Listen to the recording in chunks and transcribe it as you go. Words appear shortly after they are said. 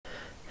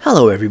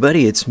Hello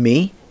everybody, it's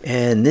me,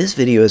 and this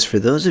video is for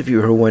those of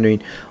you who are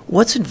wondering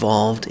what's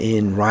involved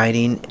in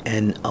riding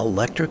an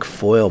electric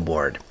foil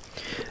board.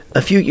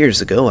 A few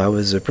years ago, I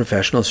was a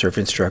professional surf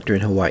instructor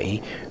in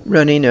Hawaii,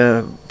 running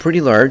a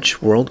pretty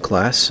large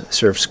world-class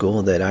surf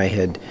school that I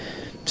had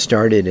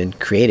started and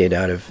created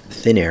out of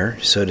thin air,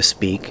 so to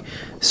speak.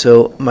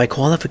 So my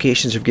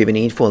qualifications of giving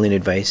e-foiling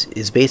advice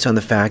is based on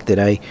the fact that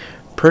I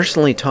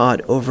personally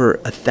taught over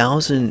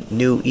 1,000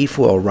 new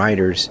e-foil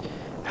riders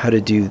how to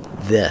do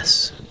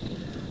this.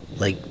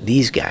 Like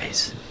these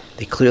guys.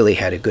 They clearly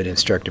had a good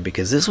instructor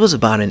because this was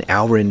about an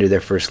hour into their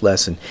first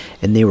lesson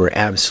and they were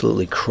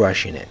absolutely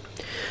crushing it.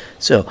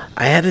 So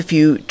I have a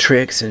few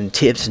tricks and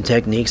tips and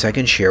techniques I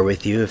can share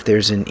with you. If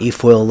there's an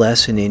e-foil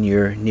lesson in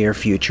your near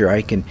future,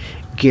 I can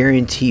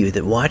guarantee you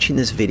that watching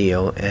this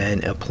video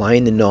and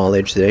applying the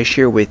knowledge that I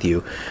share with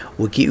you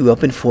will get you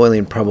up in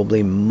foiling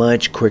probably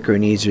much quicker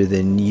and easier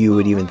than you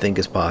would even think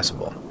is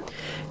possible.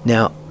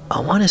 Now, I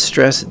want to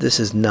stress that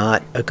this is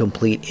not a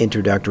complete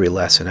introductory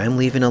lesson. I'm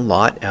leaving a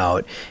lot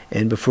out,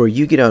 and before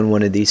you get on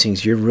one of these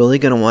things, you're really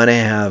going to want to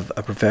have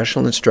a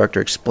professional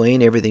instructor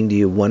explain everything to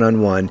you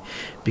one-on-one,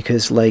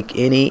 because like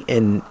any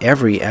and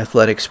every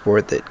athletic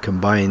sport that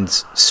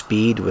combines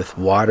speed with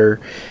water,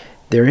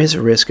 there is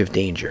a risk of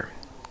danger.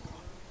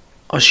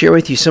 I'll share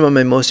with you some of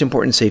my most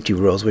important safety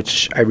rules,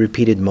 which I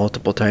repeated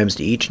multiple times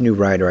to each new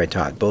rider I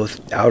taught,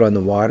 both out on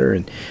the water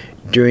and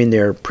during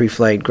their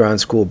pre-flight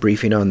ground school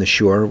briefing on the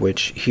shore,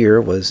 which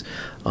here was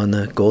on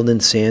the golden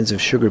sands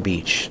of Sugar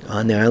Beach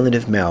on the island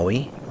of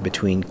Maui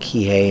between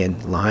Kihei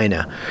and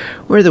Lahaina,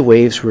 where the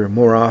waves were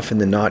more often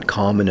than not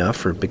calm enough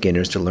for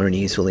beginners to learn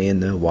easily,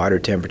 and the water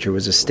temperature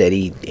was a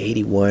steady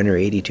 81 or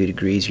 82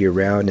 degrees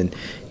year-round, and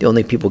the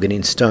only people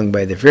getting stung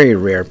by the very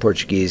rare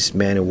Portuguese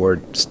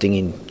man-o-war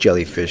stinging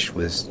jellyfish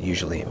was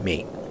usually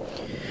me.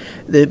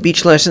 The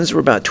beach lessons were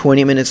about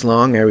 20 minutes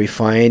long. I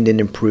refined and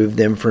improved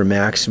them for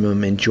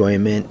maximum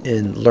enjoyment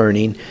and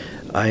learning.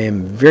 I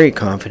am very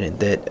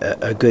confident that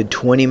a good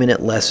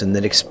 20-minute lesson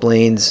that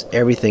explains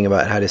everything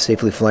about how to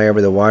safely fly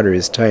over the water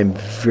is time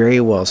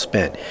very well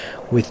spent.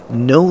 With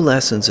no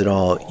lessons at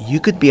all, you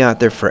could be out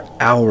there for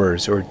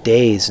hours or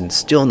days and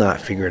still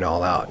not figure it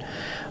all out.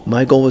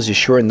 My goal was to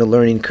shorten the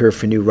learning curve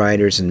for new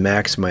riders and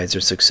maximize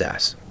their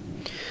success.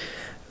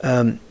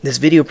 This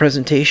video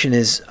presentation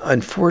is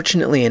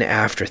unfortunately an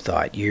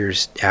afterthought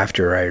years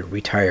after I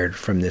retired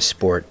from this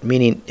sport,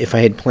 meaning if I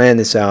had planned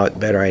this out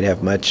better, I'd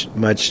have much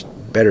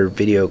better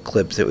video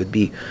clips that would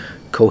be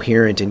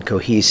coherent and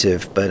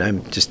cohesive, but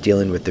I'm just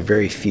dealing with the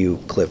very few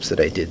clips that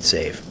I did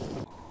save.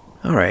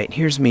 Alright,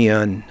 here's me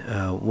on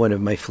one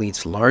of my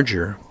fleet's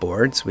larger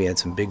boards. We had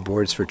some big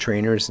boards for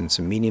trainers and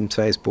some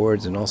medium-sized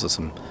boards and also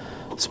some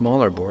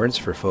smaller boards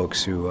for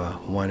folks who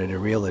wanted a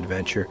real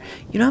adventure.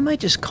 You know, I might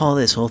just call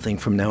this whole thing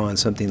from now on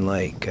something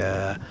like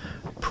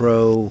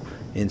Pro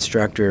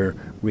Instructor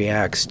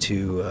Reacts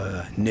to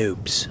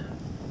Noobs.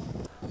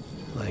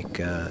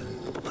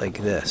 Like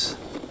this.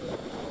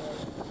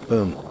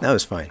 Boom. That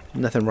was fine.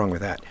 Nothing wrong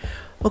with that.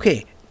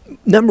 Okay,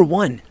 number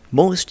one,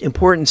 most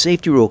important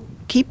safety rule.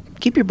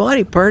 Keep your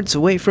body parts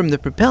away from the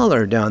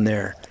propeller down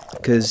there.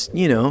 Because,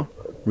 you know,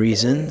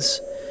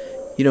 reasons.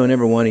 You don't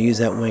ever want to use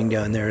that wing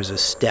down there as a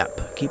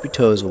step. Keep your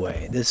toes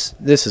away. This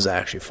is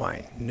actually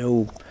fine.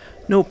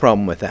 No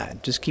problem with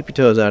that. Just keep your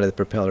toes out of the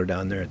propeller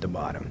down there at the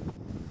bottom.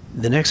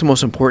 The next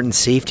most important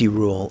safety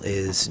rule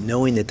is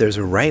knowing that there's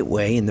a right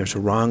way and there's a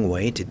wrong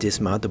way to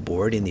dismount the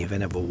board in the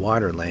event of a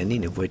water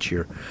landing, of which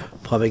you're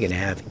probably going to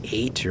have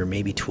 8 or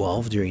maybe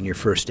 12 during your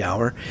first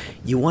hour.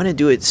 You want to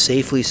do it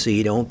safely so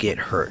you don't get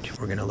hurt.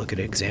 We're going to look at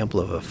an example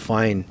of a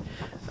fine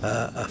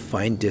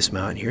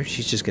dismount here.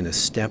 She's just going to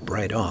step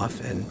right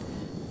off and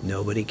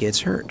nobody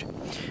gets hurt.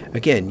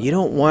 Again, you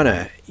don't want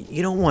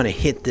to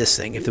hit this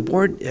thing. If the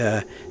board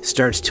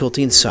starts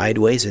tilting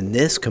sideways and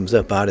this comes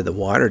up out of the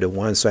water to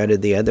one side or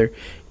the other,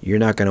 you're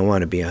not going to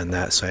want to be on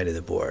that side of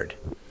the board.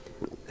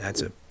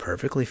 That's a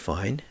perfectly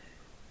fine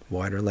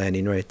water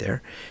landing right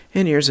there.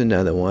 And here's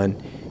another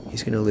one.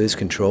 He's going to lose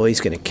control.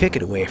 He's going to kick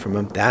it away from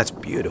him. That's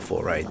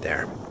beautiful right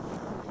there.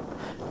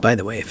 By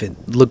the way, if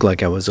it looked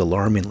like I was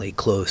alarmingly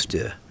close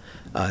to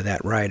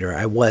that rider,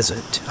 I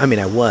wasn't. I mean,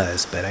 I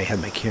was, but I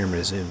had my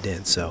camera zoomed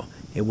in, so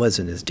it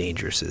wasn't as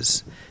dangerous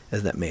as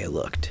that may have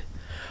looked.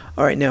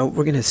 All right, now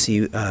we're going to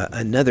see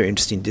another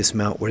interesting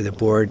dismount where the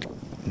board,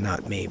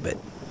 not me, but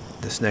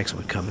this next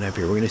one coming up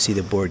here, we're going to see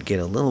the board get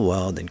a little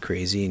wild and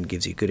crazy and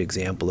gives you a good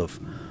example of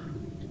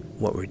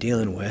what we're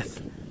dealing with.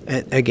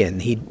 And again,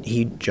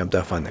 he jumped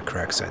off on the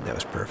correct side. That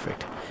was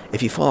perfect.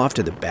 If you fall off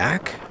to the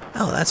back,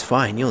 oh, that's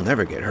fine. You'll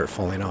never get hurt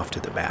falling off to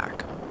the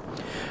back.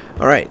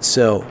 All right,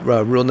 so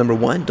rule number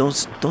one, don't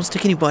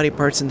stick any body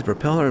parts in the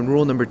propeller, and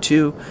rule number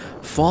two,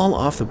 fall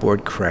off the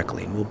board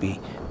correctly. And we'll be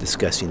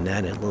discussing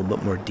that in a little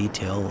bit more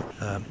detail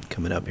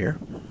coming up here.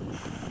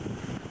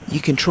 You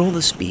control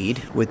the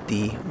speed with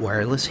the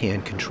wireless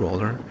hand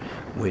controller,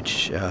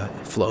 which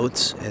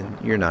floats, and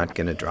you're not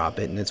going to drop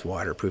it, and it's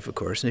waterproof, of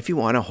course. And if you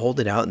want to hold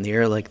it out in the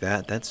air like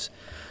that, that's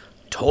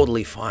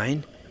totally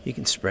fine. You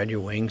can spread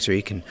your wings, or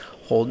you can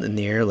hold it in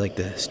the air like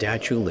the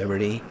Statue of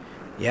Liberty.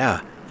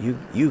 Yeah,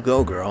 you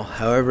go, girl.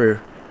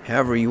 However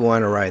you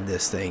want to ride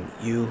this thing,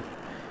 you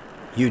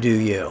do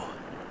you.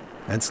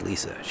 That's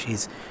Lisa.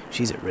 She's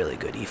a really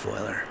good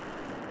e-foiler.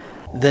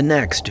 The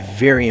next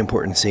very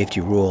important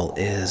safety rule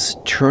is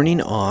turning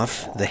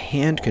off the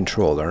hand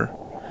controller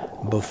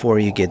before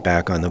you get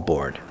back on the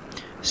board.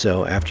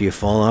 So after you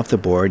fall off the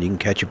board, you can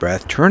catch your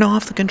breath, turn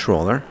off the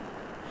controller,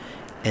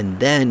 and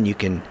then you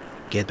can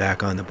get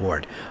back on the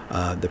board.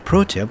 The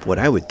pro tip, what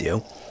I would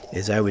do,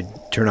 is I would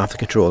turn off the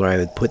controller, I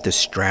would put the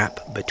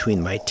strap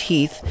between my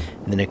teeth,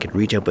 and then I could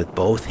reach up with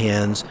both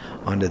hands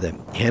onto the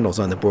handles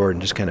on the board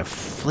and just kind of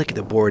flick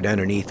the board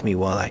underneath me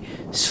while I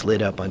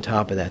slid up on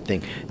top of that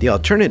thing. The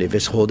alternative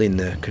is holding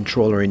the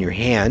controller in your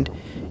hand.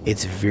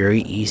 It's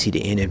very easy to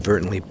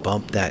inadvertently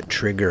bump that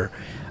trigger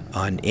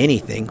on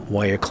anything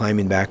while you're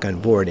climbing back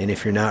on board, and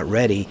if you're not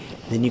ready,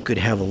 then you could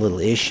have a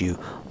little issue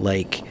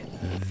like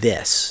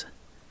this.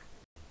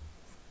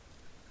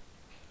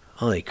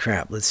 Holy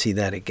crap, let's see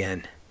that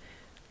again.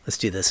 Let's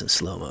do this in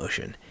slow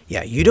motion.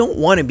 Yeah, you don't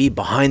want to be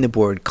behind the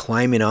board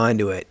climbing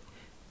onto it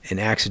and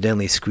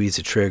accidentally squeeze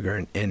the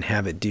trigger and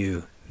have it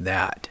do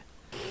that.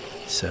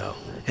 So,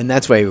 and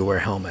that's why we wear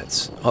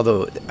helmets.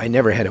 Although I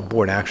never had a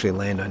board actually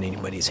land on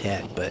anybody's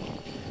head, but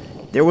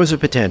there was a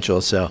potential,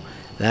 so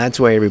that's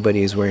why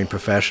everybody is wearing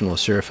professional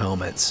surf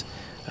helmets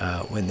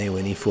when they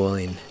went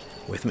e-foiling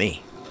with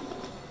me.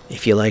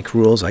 If you like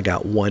rules, I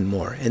got one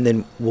more, and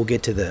then we'll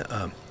get to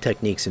the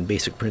techniques and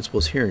basic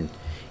principles here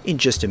in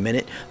just a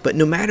minute. But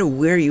no matter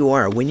where you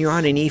are, when you're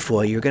on an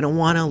e-foil, you're going to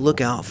want to look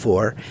out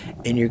for,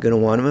 and you're going to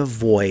want to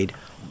avoid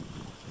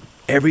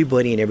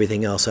everybody and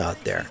everything else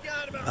out there.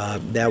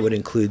 That would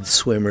include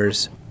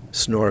swimmers,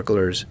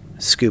 snorkelers,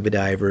 scuba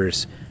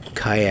divers,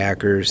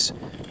 kayakers,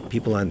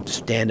 people on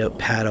stand-up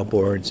paddle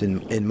boards.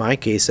 In my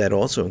case, that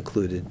also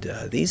included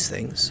these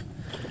things.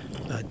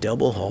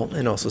 Double hull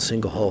and also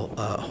single hull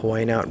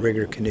Hawaiian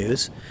outrigger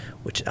canoes,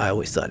 which I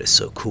always thought is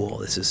so cool.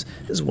 This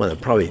is one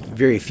of probably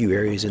very few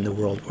areas in the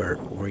world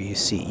where you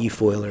see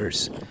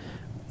e-foilers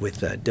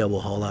with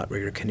double hull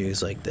outrigger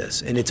canoes like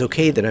this. And it's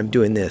okay that I'm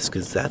doing this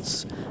because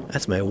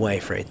that's my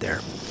wife right there.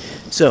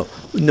 So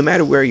no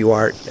matter where you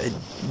are,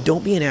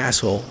 don't be an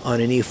asshole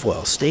on an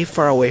e-foil. Stay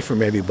far away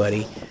from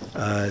everybody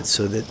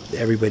so that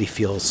everybody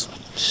feels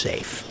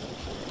safe.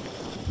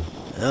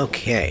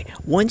 Okay,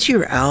 once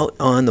you're out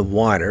on the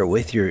water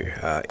with your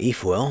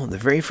e-foil, the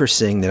very first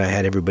thing that I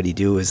had everybody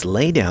do is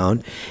lay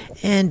down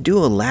and do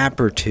a lap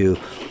or two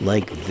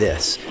like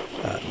this.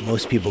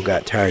 Most people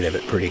got tired of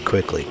it pretty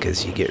quickly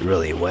because you get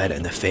really wet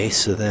in the face.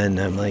 So then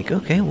I'm like,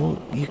 okay, well,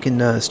 you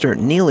can start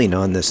kneeling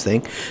on this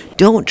thing.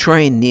 Don't try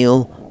and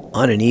kneel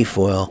on an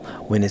e-foil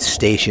when it's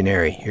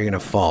stationary. You're going to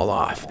fall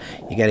off.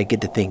 You got to get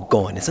the thing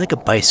going. It's like a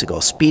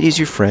bicycle. Speed is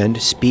your friend.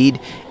 Speed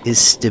is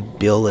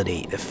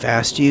stability. The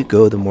faster you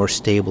go, the more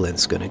stable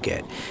it's going to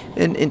get.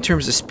 And in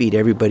terms of speed,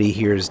 everybody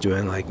here is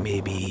doing like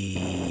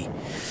maybe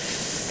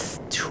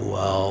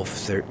 12,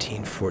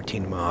 13,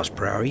 14 miles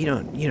per hour. You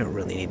don't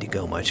really need to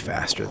go much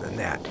faster than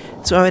that.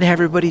 So I would have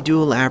everybody do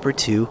a lap or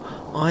two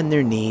on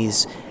their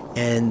knees,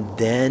 and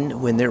then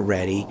when they're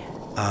ready,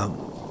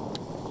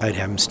 I'd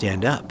have them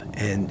stand up,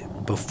 and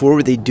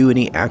before they do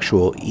any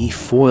actual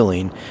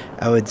e-foiling,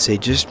 I would say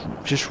just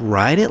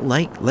ride it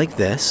like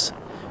this.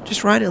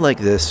 Just ride it like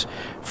this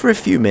for a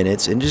few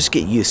minutes and just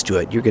get used to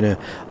it. You're gonna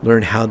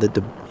learn how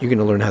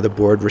the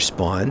board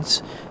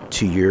responds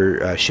to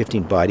your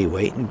shifting body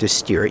weight, and to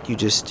steer it, you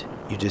just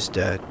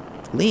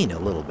lean a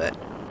little bit,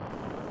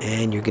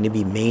 and you're going to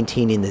be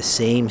maintaining the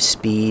same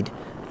speed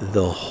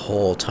the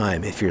whole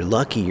time. If you're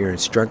lucky, your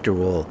instructor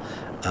will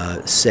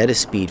set a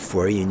speed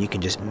for you, and you can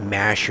just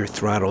mash your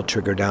throttle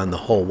trigger down the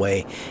whole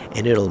way,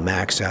 and it'll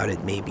max out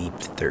at maybe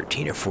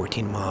 13 or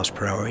 14 miles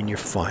per hour, and you're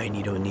fine.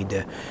 You don't need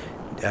to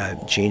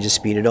change the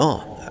speed at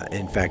all.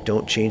 In fact,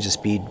 don't change the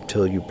speed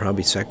till you're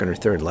probably second or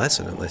third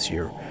lesson, unless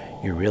you're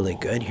really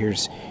good.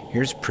 Here's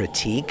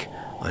Pratik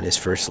on his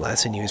first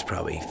lesson. He was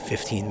probably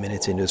 15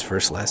 minutes into his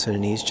first lesson,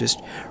 and he's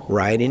just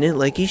riding it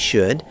like he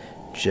should,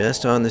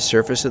 just on the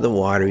surface of the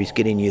water. He's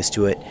getting used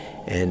to it,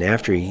 and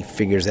after he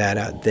figures that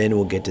out, then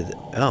we'll get to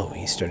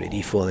he started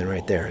e-foiling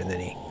right there, and then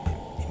he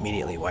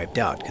immediately wiped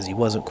out because he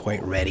wasn't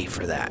quite ready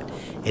for that.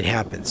 It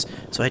happens.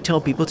 So I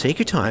tell people, take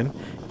your time,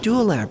 do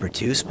a lap or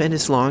two, spend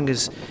as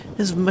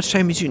much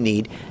time as you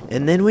need,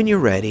 and then when you're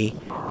ready,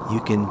 you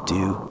can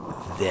do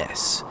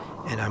this.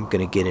 And I'm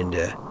going to get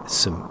into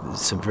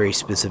some very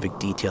specific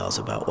details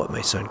about what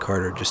my son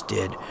Carter just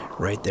did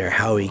right there,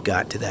 how he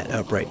got to that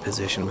upright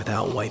position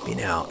without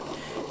wiping out.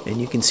 And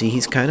you can see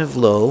he's kind of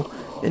low,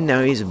 and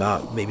now he's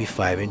about maybe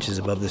 5 inches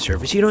above the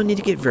surface. You don't need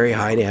to get very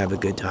high to have a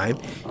good time.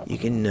 You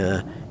can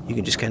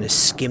just kind of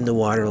skim the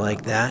water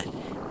like that,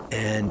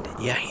 and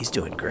yeah, he's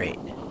doing great.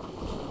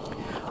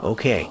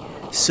 Okay,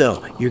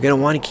 so you're going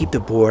to want to keep the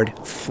board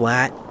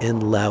flat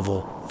and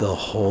level the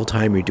whole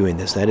time you're doing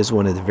this. That is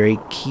one of the very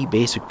key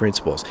basic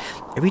principles.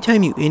 Every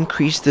time you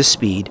increase the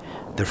speed,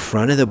 the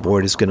front of the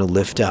board is going to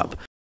lift up.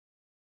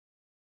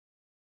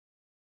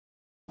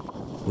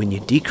 when you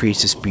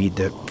decrease the speed,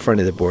 the front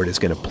of the board is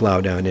going to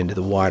plow down into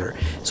the water.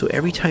 So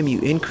every time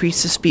you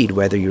increase the speed,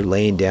 whether you're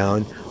laying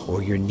down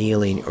or you're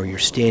kneeling or you're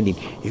standing,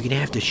 you're going to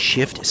have to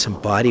shift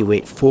some body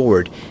weight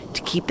forward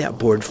to keep that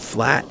board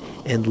flat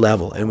and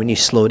level. And when you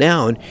slow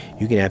down,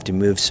 you're going to have to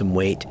move some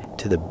weight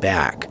to the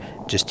back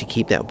just to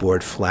keep that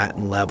board flat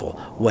and level.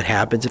 What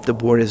happens if the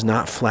board is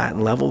not flat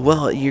and level?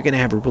 Well, you're going to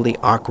have a really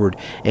awkward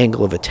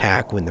angle of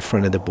attack when the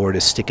front of the board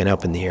is sticking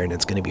up in the air, and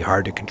it's going to be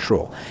hard to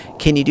control.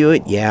 Can you do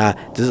it? Yeah.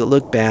 Does it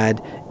look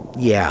bad?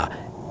 Yeah.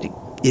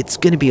 It's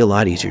going to be a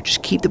lot easier.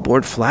 Just keep the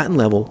board flat and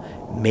level,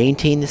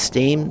 maintain the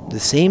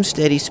same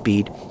steady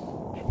speed,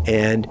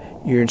 and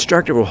your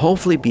instructor will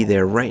hopefully be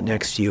there right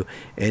next to you,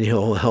 and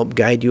he'll help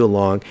guide you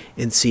along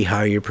and see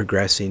how you're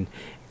progressing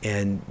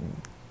and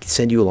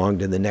send you along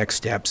to the next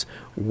steps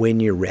when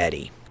you're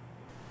ready.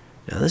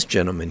 Now this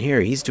gentleman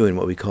here, he's doing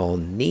what we call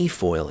knee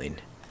foiling.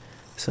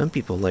 Some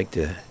people like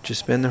to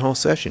just spend their whole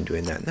session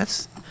doing that. And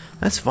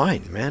that's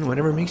fine, man.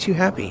 Whatever makes you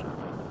happy.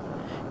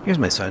 Here's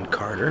my son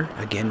Carter.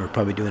 Again, we're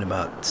probably doing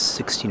about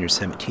 16 or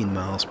 17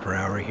 miles per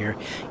hour here.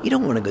 You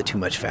don't want to go too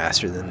much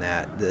faster than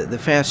that. The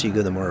faster you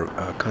go, the more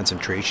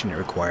concentration it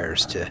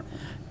requires to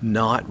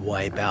not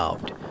wipe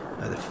out.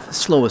 The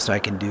slowest I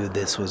can do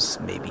this was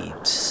maybe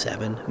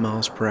 7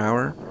 miles per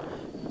hour.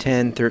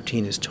 10,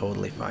 13 is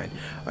totally fine.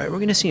 All right, we're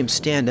going to see him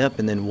stand up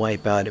and then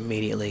wipe out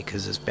immediately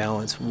because his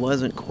balance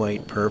wasn't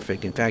quite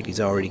perfect. In fact, he's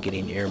already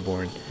getting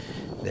airborne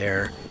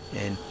there,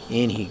 and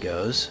in he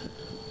goes.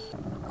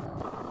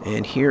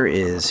 And here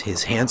is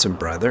his handsome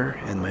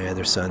brother and my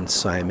other son,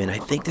 Simon. I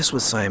think this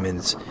was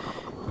Simon's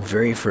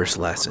very first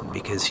lesson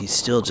because he's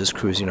still just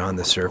cruising on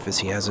the surface.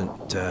 He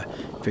hasn't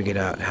figured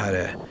out how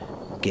to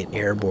get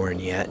airborne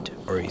yet,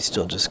 or he's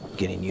still just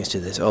getting used to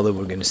this, although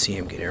we're going to see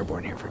him get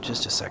airborne here for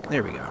just a second.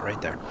 There we go, right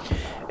there.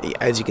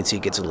 As you can see,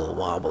 it gets a little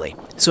wobbly.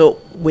 So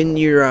when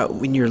you're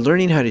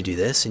learning how to do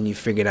this and you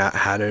figured out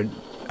how to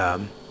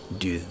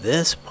do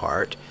this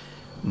part,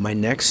 my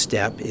next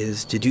step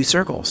is to do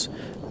circles.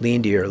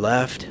 Lean to your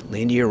left,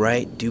 lean to your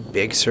right, do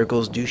big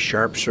circles, do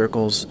sharp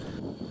circles.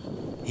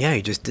 Yeah,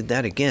 he just did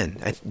that again.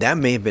 That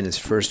may have been his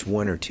first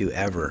one or two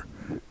ever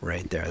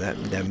right there.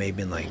 That may have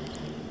been like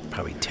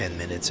probably 10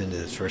 minutes into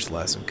his first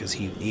lesson because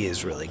he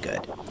is really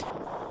good.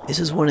 This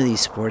is one of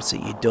these sports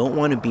that you don't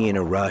want to be in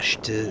a rush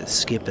to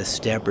skip a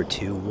step or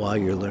two while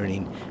you're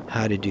learning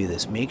how to do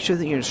this. Make sure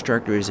that your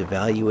instructor is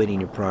evaluating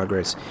your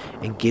progress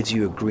and gives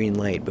you a green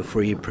light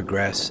before you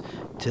progress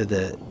to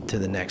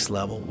the next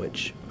level,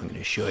 which I'm going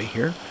to show you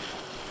here.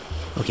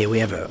 Okay, we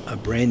have a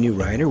brand new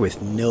rider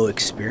with no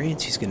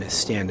experience. He's going to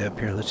stand up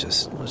here. Let's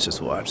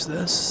just watch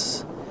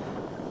this.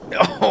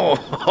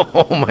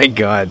 Oh my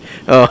God!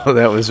 Oh,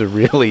 that was a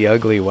really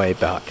ugly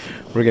wipeout.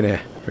 We're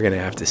gonna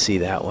have to see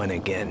that one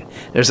again.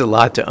 There's a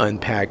lot to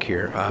unpack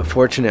here.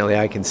 Fortunately,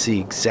 I can see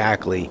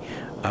exactly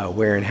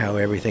where and how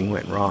everything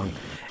went wrong.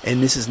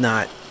 And this is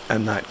not.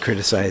 I'm not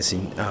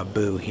criticizing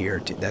Boo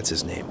here. That's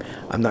his name.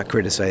 I'm not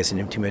criticizing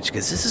him too much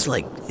because this is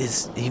like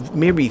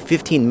maybe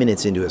 15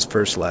 minutes into his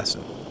first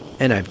lesson.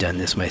 And I've done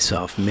this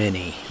myself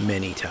many,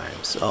 many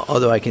times.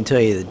 Although I can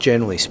tell you that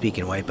generally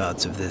speaking,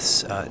 wipeouts of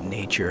this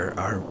nature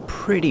are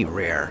pretty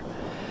rare.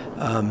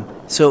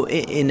 So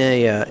in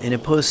a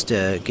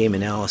post-game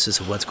analysis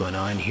of what's going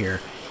on here,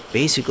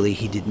 basically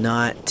he didn't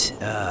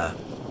have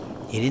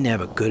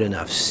a good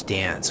enough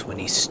stance when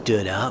he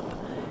stood up,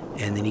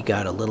 and then he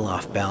got a little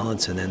off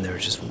balance, and then there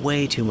was just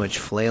way too much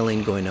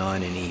flailing going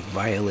on, and he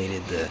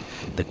violated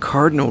the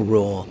cardinal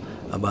rule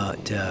about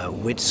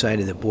which side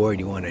of the board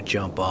you want to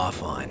jump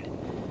off on.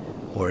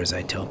 Or as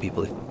I tell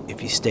people,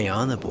 if you stay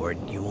on the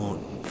board, you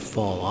won't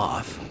fall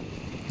off.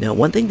 Now,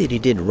 one thing that he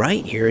did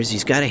right here is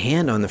he's got a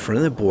hand on the front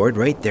of the board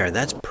right there.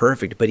 That's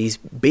perfect, but he's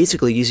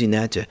basically using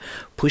that to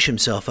push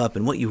himself up.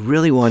 And what you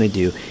really want to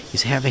do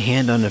is have a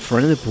hand on the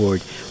front of the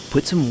board,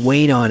 put some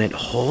weight on it,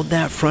 hold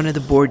that front of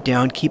the board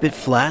down, keep it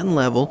flat and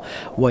level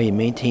while you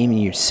maintain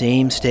your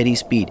same steady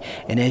speed.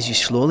 And as you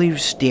slowly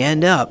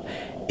stand up,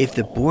 if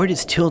the board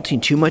is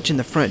tilting too much in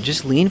the front,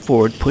 just lean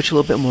forward, push a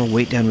little bit more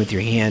weight down with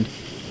your hand,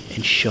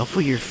 and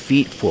shuffle your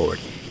feet forward.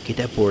 Get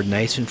that board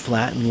nice and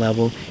flat and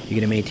level. You're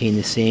going to maintain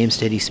the same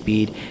steady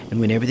speed, and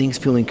when everything's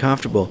feeling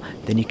comfortable,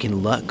 then you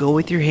can let go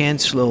with your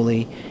hand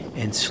slowly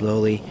and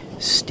slowly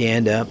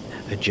stand up.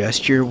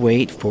 Adjust your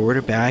weight forward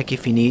or back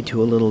if you need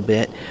to a little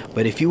bit.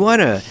 But if you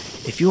want to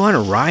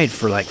ride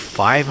for like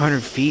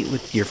 500 feet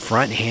with your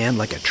front hand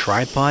like a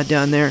tripod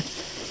down there,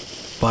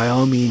 by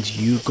all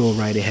means, you go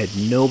right ahead.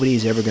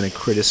 Nobody's ever going to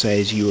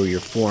criticize you or your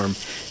form.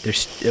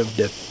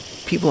 The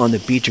people on the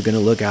beach are going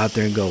to look out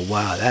there and go,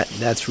 wow,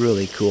 that's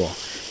really cool.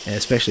 And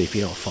especially if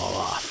you don't fall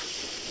off.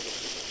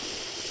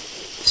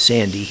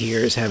 Sandy here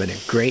is having a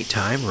great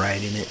time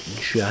riding it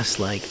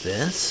just like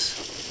this.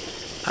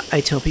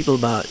 I tell people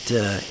about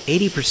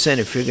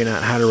 80% of figuring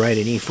out how to ride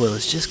an Efoil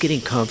is just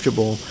getting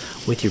comfortable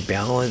with your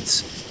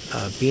balance,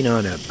 being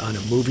on a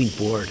moving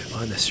board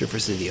on the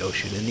surface of the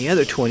ocean. And the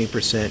other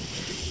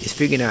 20% is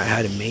figuring out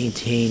how to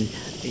maintain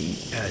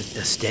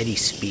a steady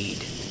speed.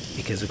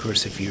 because of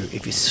course if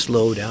you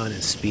slow down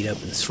and speed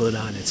up and slow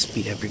down and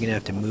speed up, you're going to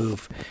have to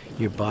move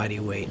your body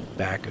weight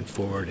back and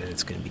forward, and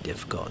it's going to be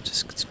difficult.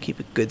 Just keep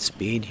a good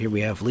speed. Here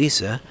we have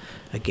Lisa.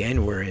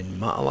 Again, we're in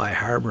Matalai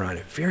Harbor on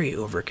a very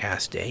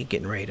overcast day,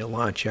 getting ready to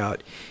launch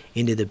out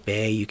into the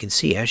bay. You can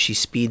see as she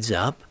speeds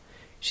up,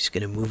 she's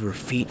going to move her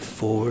feet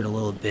forward a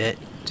little bit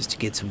just to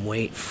get some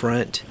weight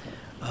front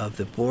of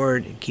the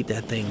board and keep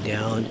that thing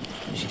down.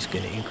 She's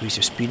going to increase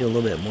her speed a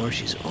little bit more.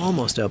 She's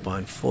almost up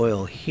on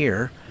foil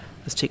here.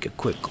 Let's take a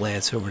quick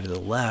glance over to the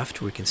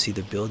left where we can see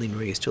the building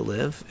where he used to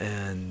live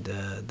and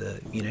the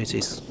United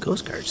States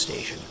Coast Guard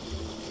station.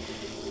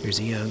 Here's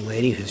a young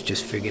lady who's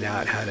just figured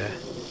out how to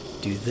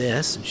do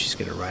this, and she's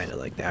going to ride it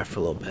like that for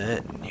a little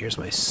bit. And here's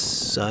my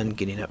son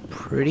getting up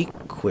pretty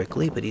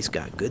quickly, but he's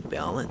got good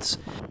balance.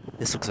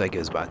 This looks like it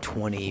was about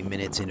 20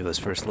 minutes into his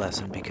first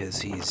lesson because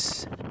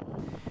he's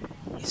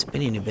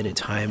spending a bit of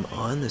time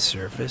on the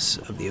surface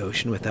of the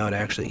ocean without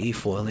actually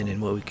e-foiling,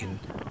 and what we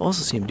can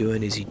also see him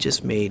doing is he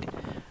just made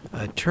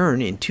a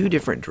turn in 2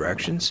 different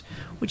directions,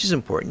 which is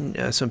important.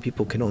 Some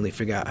people can only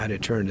figure out how to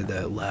turn to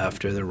the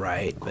left or the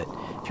right, but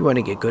if you want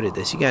to get good at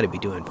this, you got to be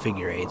doing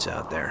figure 8s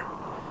out there.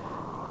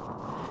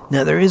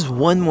 Now there is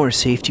one more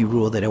safety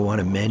rule that I want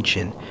to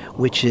mention,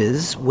 which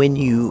is when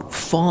you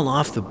fall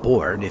off the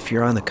board, if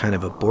you're on the kind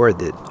of a board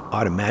that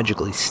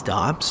automatically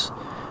stops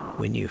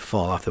when you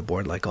fall off the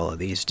board like all of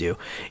these do,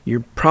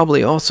 you're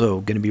probably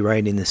also going to be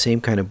riding the same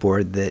kind of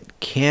board that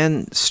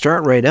can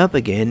start right up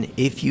again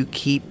if you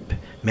keep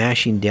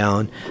mashing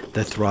down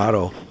the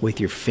throttle with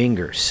your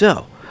finger.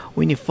 So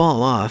when you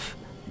fall off,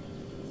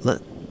 let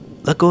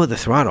go of the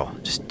throttle.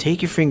 Just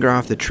take your finger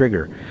off the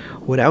trigger.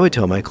 What I would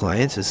tell my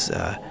clients is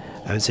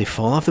I would say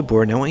fall off the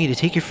board, and I want you to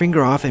take your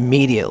finger off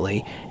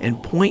immediately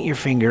and point your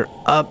finger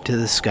up to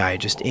the sky.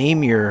 Just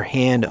aim your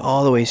hand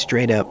all the way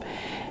straight up,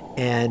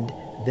 and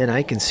then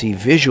I can see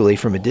visually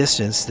from a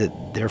distance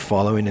that they're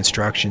following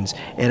instructions,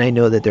 and I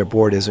know that their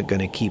board isn't going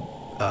to keep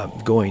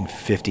going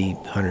 50,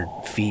 100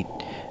 feet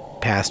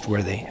past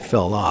where they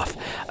fell off.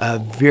 A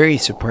very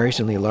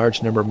surprisingly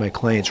large number of my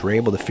clients were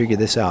able to figure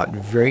this out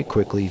very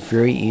quickly,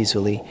 very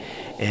easily,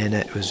 and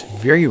it was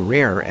very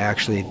rare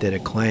actually that a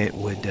client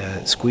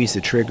would squeeze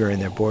the trigger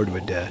and their board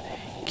would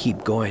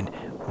keep going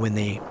when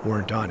they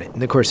weren't on it.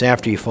 And of course,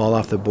 after you fall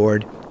off the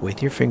board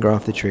with your finger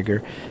off the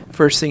trigger,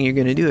 first thing you're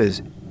going to do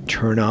is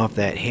turn off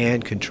that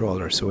hand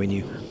controller, so when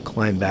you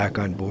climb back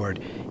on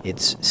board,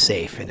 it's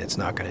safe and it's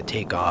not going to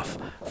take off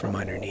from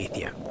underneath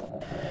you.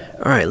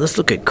 Alright, let's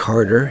look at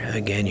Carter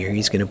again here.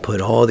 He's going to put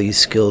all these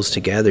skills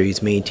together.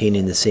 He's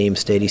maintaining the same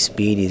steady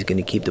speed. He's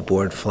going to keep the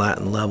board flat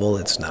and level.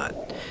 It's not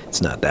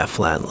that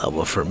flat and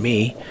level for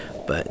me,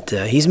 but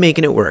he's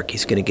making it work.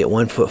 He's going to get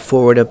 1 foot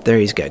forward up there.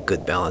 He's got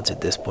good balance at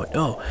this point.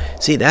 Oh,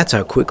 see, that's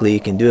how quickly you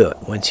can do it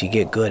once you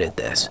get good at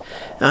this.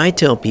 Now, I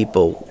tell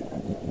people,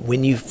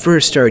 when you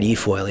first start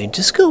e-foiling,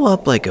 just go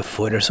up like a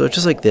foot or so,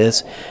 just like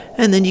this,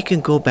 and then you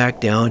can go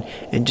back down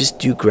and just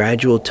do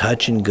gradual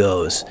touch and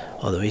goes.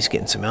 Although he's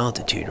getting some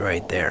altitude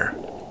right there.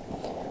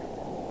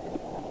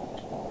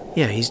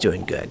 Yeah, he's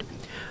doing good.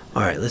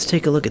 Alright, let's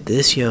take a look at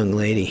this young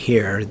lady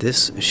here.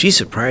 She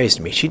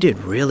surprised me. She did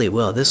really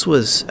well. This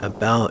was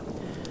about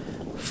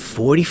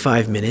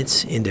 45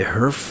 minutes into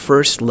her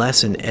first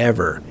lesson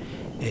ever,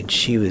 and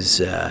she's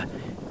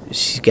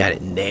got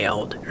it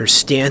nailed. Her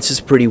stance is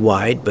pretty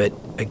wide, but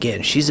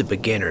again, she's a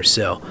beginner,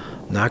 so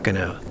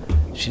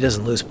she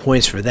doesn't lose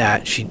points for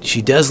that.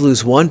 She does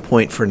lose 1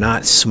 point for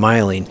not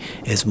smiling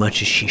as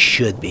much as she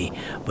should be,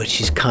 but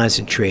she's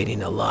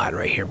concentrating a lot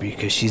right here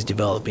because she's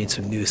developing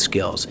some new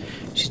skills.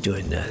 She's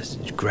doing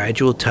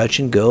gradual touch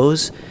and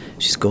goes.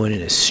 She's going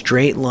in a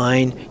straight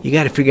line. You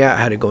got to figure out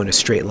how to go in a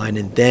straight line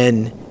and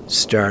then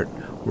start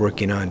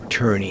working on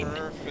turning.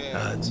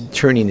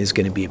 Turning is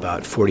going to be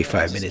about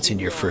 45 minutes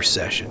into your first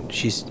session.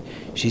 She's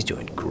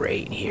doing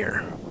great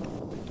here.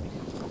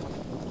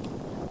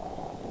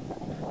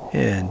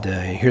 And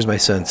here's my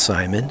son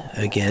Simon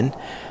again,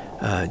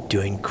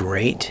 doing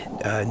great.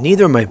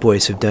 Neither of my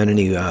boys have done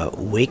any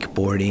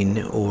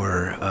wakeboarding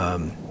or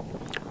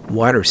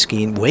water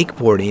skiing.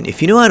 Wakeboarding,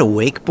 if you know how to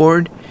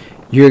wakeboard,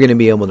 you're going to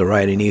be able to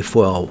ride an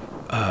e-foil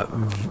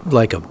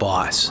like a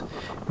boss.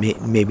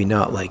 Maybe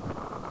not like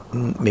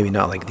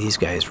these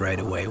guys right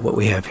away. What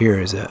we have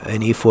here is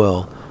an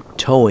e-foil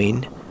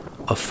towing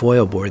a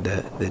foil board.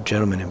 The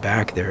gentleman in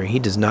back there, he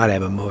does not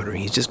have a motor.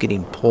 He's just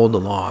getting pulled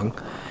along.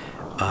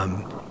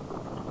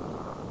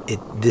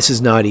 This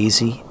is not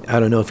easy. I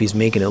don't know if he's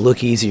making it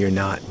look easy or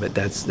not, but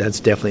that's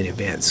definitely an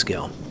advanced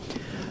skill.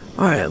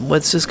 All right,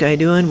 what's this guy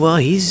doing? Well,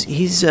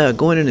 he's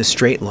going in a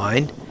straight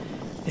line,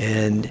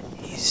 and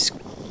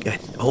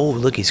oh,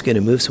 look, he's going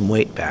to move some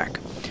weight back.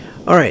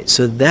 All right,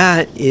 so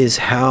that is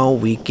how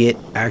we get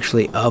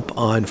actually up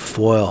on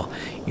foil.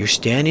 You're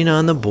standing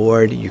on the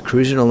board, you're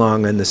cruising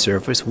along on the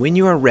surface. When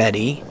you are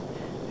ready,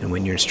 and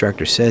when your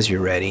instructor says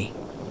you're ready,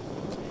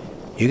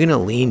 you're going to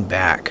lean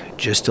back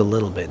just a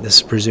little bit. This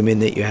is presuming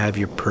that you have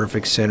your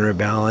perfect center of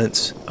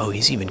balance. Oh,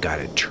 he's even got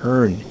a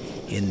turn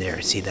in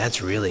there. See,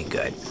 that's really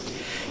good.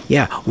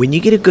 Yeah, when you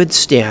get a good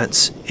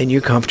stance and you're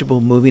comfortable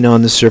moving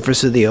on the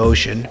surface of the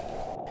ocean,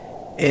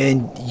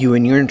 and you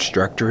and your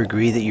instructor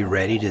agree that you're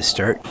ready to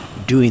start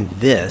doing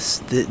this,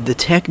 the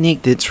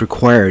technique that's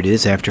required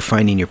is, after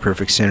finding your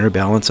perfect center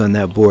balance on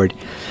that board,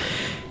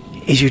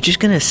 is you're just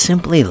going to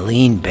simply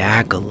lean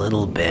back a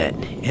little bit,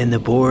 and the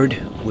board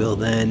will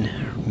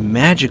then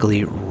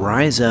magically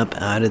rise up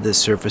out of the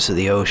surface of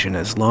the ocean.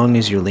 As long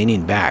as you're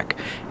leaning back,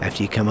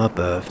 after you come up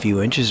a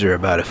few inches or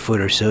about a foot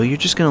or so, you're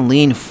just going to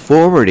lean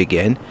forward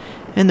again,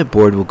 and the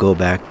board will go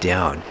back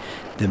down.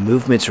 The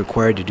movements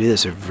required to do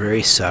this are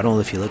very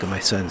subtle. If you look at my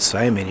son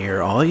Simon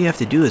here, all you have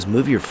to do is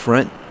move your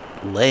front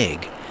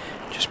leg.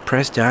 Just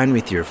press down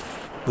with your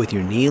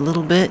knee a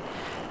little bit,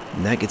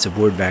 and that gets the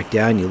board back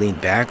down. You lean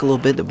back a little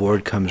bit, the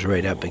board comes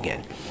right up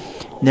again.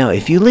 Now,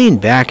 if you lean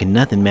back and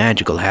nothing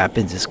magical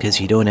happens, it's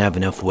because you don't have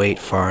enough weight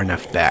far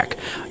enough back.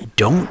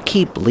 Don't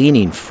keep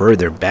leaning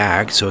further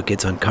back so it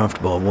gets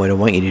uncomfortable. What I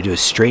want you to do is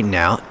straighten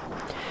out,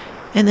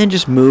 and then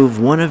just move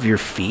one of your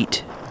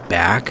feet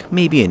back,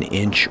 maybe an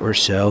inch or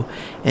so,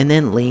 and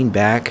then lean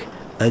back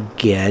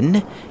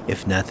again.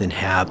 If nothing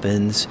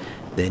happens,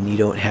 then you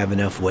don't have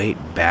enough weight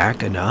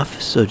back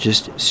enough, so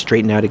just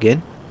straighten out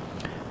again.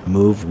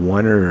 Move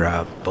one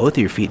or both of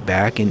your feet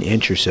back an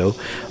inch or so.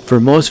 For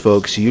most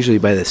folks, usually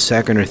by the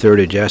second or third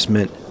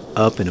adjustment,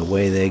 up and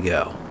away they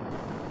go.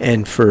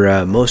 And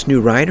for most new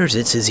riders,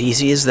 it's as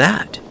easy as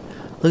that.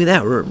 Look at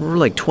that, we're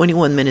like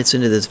 21 minutes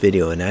into this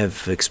video, and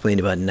I've explained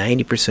about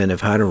 90%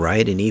 of how to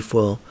ride an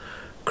Efoil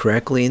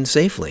correctly and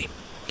safely.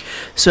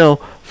 So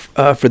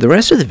for the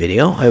rest of the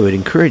video, I would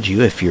encourage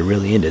you, if you're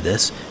really into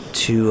this,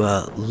 to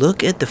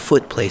look at the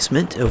foot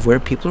placement of where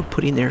people are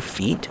putting their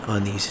feet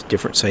on these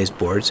different sized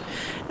boards,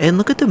 and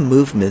look at the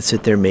movements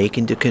that they're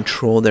making to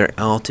control their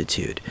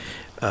altitude.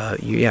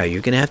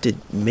 You're going to have to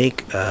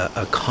make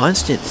a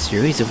constant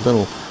series of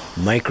little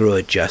micro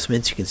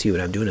adjustments. You can see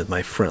what I'm doing with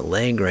my front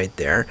leg right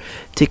there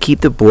to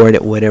keep the board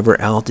at whatever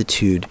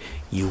altitude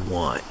you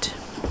want.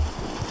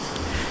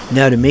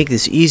 Now, to make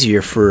this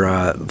easier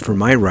for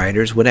my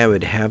riders, what I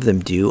would have them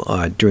do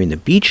during the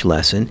beach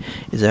lesson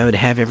is I would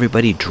have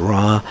everybody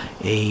draw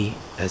a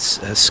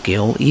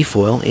scale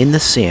Efoil in the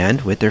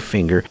sand with their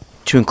finger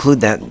to include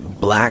that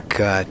black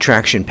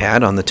traction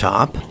pad on the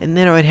top, and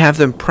then I would have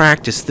them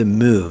practice the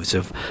moves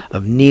of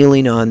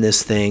kneeling on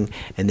this thing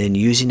and then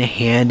using a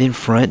hand in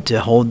front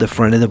to hold the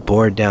front of the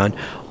board down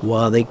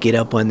while they get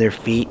up on their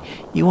feet.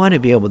 You want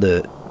to be able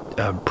to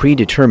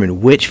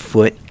predetermine which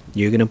foot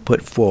you're going to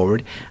put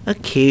forward.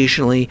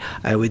 Occasionally,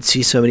 I would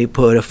see somebody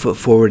put a foot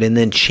forward and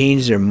then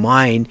change their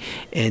mind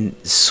and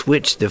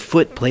switch the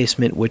foot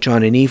placement, which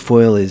on an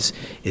Efoil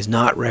is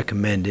not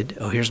recommended.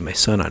 Oh, here's my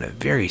son on a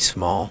very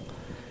small,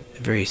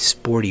 very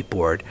sporty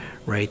board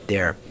right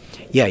there.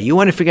 Yeah, you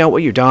want to figure out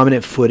what your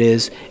dominant foot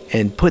is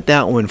and put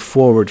that one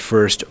forward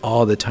first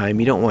all the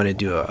time. You don't want to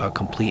do a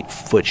complete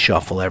foot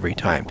shuffle every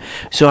time.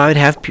 So I would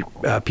have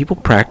people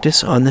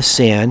practice on the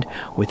sand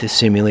with a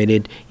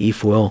simulated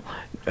Efoil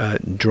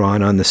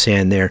drawn on the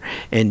sand there,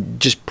 and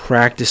just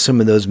practice some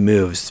of those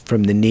moves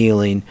from the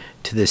kneeling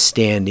to the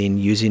standing,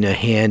 using a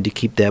hand to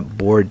keep that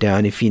board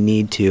down if you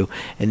need to,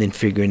 and then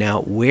figuring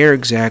out where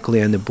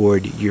exactly on the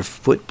board your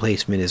foot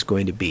placement is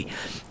going to be.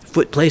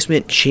 Foot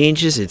placement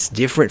changes. It's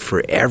different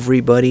for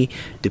everybody.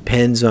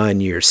 Depends on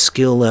your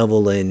skill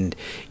level and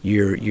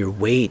your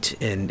weight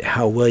and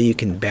how well you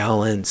can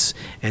balance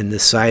and the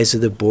size of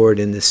the board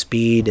and the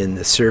speed and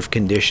the surf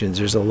conditions.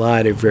 There's a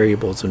lot of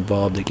variables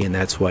involved. Again,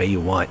 that's why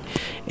you want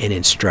an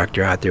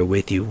instructor out there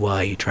with you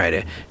while you try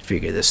to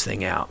figure this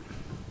thing out.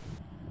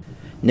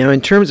 Now,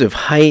 in terms of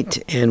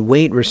height and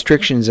weight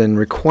restrictions and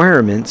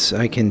requirements,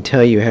 I can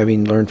tell you,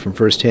 having learned from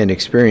firsthand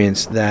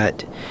experience,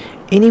 that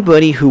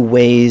anybody who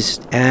weighs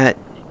at,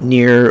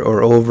 near,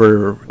 or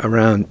over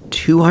around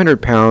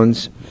 200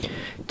 pounds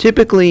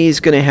typically is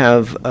going to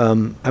have,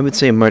 I would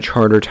say, a much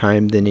harder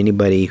time than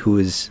anybody who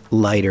is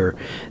lighter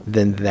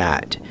than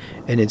that.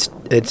 And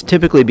it's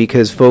typically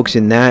because folks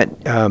in that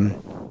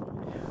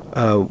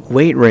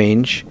weight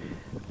range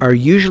are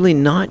usually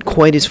not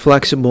quite as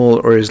flexible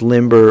or as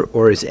limber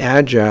or as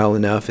agile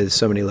enough as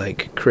somebody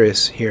like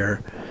Chris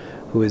here,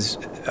 who is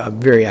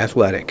very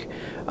athletic.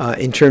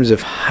 In terms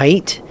of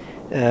height,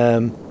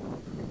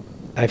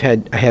 I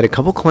had a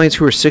couple clients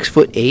who were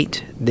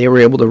 6'8". They were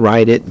able to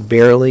ride it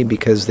barely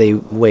because they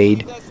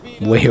weighed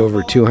way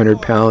over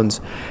 200 pounds.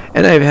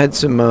 And I've had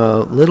some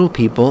little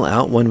people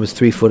out. One was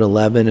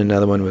 3'11",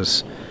 another one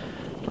was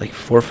like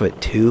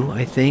 4'2",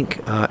 I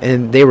think,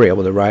 and they were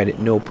able to ride it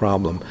no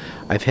problem.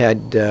 I've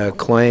had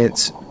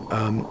clients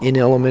in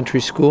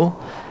elementary school,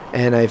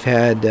 and I've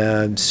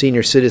had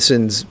senior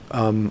citizens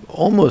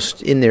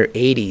almost in their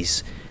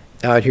 80s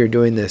out here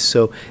doing this.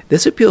 So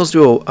this appeals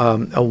to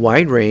a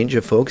wide range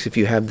of folks. If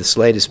you have the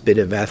slightest bit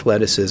of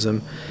athleticism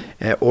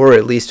or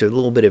at least a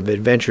little bit of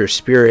adventure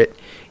spirit,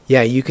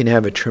 yeah, you can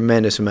have a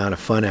tremendous amount of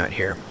fun out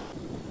here.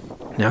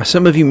 Now,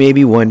 some of you may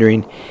be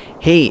wondering,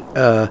 hey,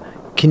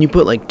 can you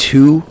put like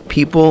 2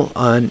 people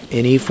on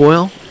an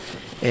Efoil?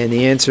 And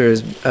the answer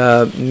is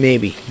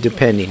maybe,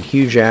 depending.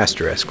 Huge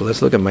asterisk.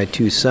 Let's look at my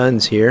 2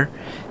 sons here.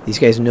 These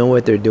guys know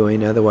what they're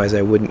doing, otherwise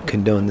I wouldn't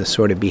condone this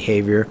sort of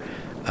behavior.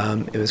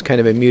 It was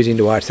kind of amusing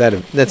to watch.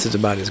 That's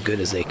about as good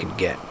as they could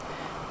get.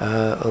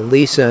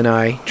 Lisa and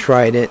I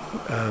tried it.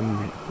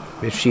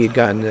 If she had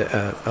gotten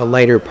a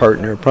lighter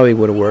partner, it probably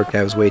would have worked.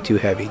 I was way too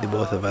heavy, the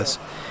both of us.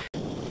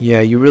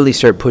 Yeah, you really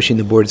start pushing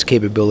the board's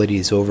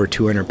capabilities over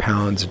 200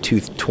 pounds.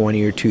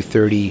 220 or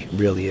 230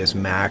 really is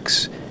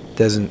max.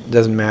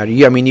 Doesn't matter.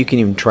 Yeah, I mean, you can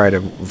even try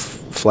to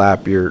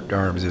flap your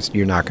arms.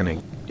 You're not going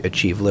to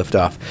achieve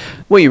liftoff.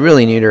 What you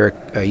really need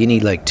are you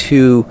need like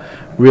two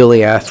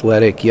really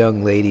athletic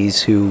young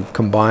ladies who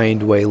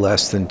combined weigh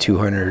less than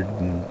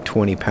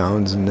 220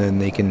 pounds, and then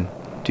they can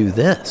do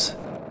this.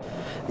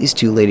 These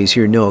two ladies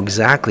here know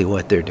exactly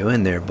what they're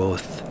doing. They're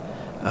both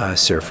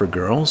surfer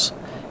girls,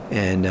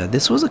 and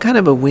this was a kind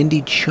of a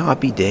windy,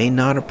 choppy day.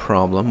 Not a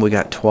problem. We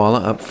got Twala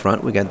up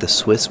front. We got the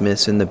Swiss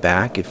Miss in the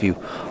back. If you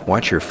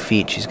watch her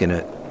feet, she's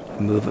gonna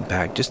move it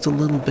back just a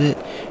little bit.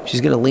 She's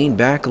gonna lean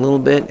back a little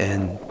bit,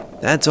 and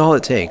that's all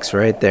it takes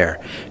right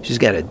there. She's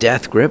got a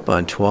death grip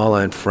on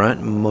Twala in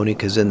front.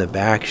 Monica's in the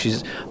back.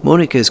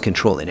 Monica's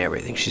controlling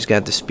everything. She's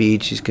got the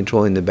speed. She's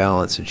controlling the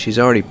balance, and she's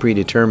already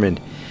predetermined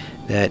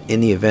that in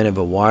the event of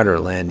a water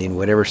landing,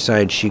 whatever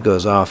side she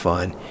goes off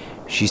on,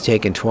 she's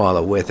taking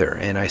Twala with her.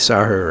 And I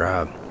saw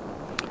her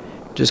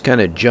just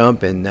kind of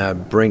jump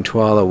and bring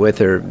Twala with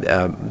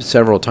her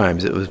several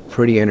times. It was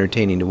pretty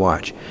entertaining to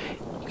watch.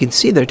 You can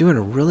see they're doing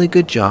a really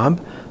good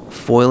job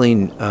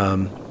foiling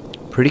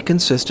pretty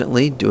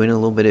consistently, doing a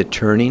little bit of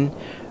turning.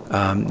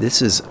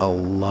 This is a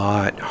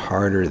lot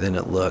harder than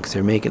it looks.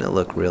 They're making it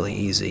look really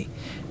easy.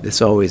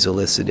 This always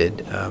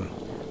elicited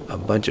a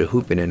bunch of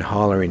hooping and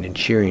hollering and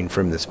cheering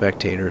from the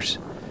spectators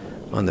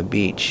on the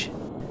beach.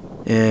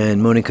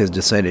 And Monica's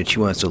decided she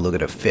wants to look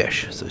at a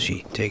fish, so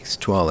she takes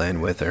Twala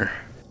in with her.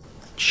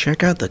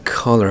 Check out the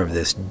color of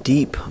this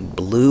deep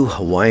blue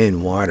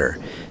Hawaiian water.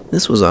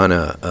 This was on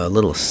a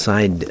little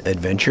side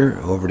adventure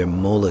over to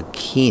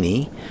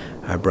Molokini.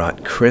 I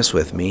brought Chris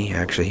with me.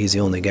 Actually, he's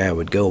the only guy I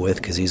would go with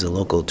because he's a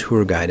local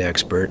tour guide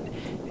expert,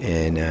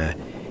 and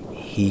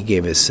he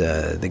gave us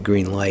the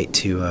green light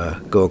to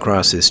go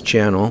across this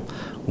channel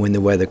when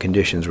the weather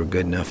conditions were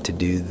good enough to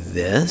do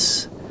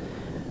this.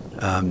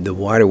 The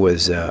water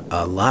was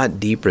a lot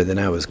deeper than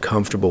I was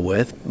comfortable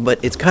with,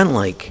 but it's kind of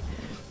like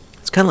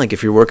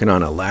if you're working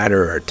on a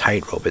ladder or a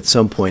tightrope. At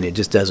some point, it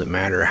just doesn't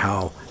matter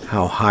how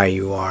high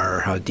you are or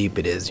how deep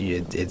it is.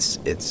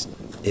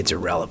 It's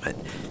irrelevant.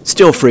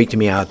 Still freaked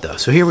me out though.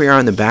 So here we are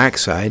on the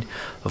backside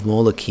of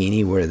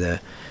Molokini, where the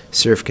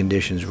surf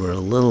conditions were a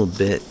little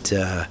bit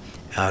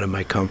out of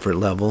my comfort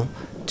level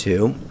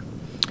too.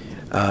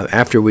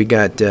 After we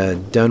got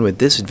done with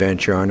this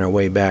adventure, on our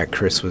way back,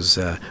 Chris was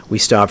we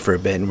stopped for a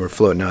bit and we're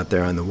floating out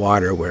there on the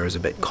water where it was a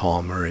bit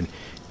calmer, and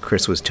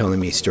Chris was telling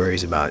me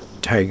stories about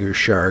tiger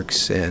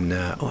sharks and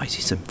oh, I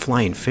see some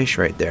flying fish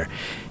right there.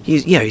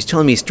 He's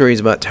telling me stories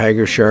about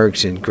tiger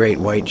sharks and great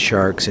white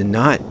sharks, and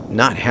not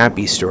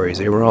happy stories.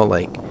 They were all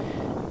like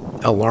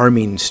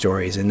alarming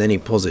stories. And then he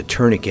pulls a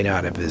tourniquet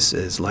out of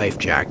his life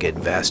jacket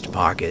vest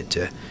pocket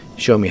to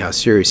show me how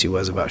serious he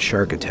was about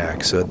shark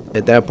attacks. So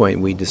at that point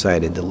we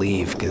decided to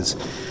leave because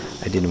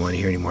I didn't want to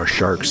hear any more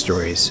shark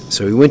stories.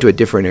 So we went to a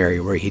different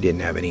area where he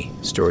didn't have any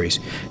stories.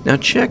 Now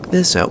check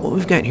this out. What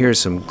we've got here is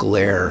some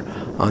glare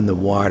on the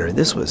water.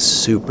 This was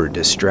super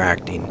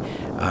distracting,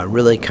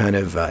 really kind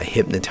of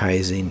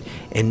hypnotizing,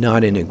 and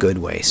not in a good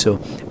way.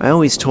 So I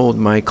always told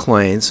my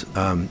clients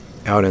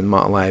out in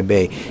Maalaea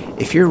Bay,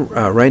 if you're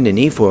riding an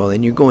Efoil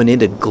and you're going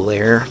into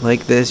glare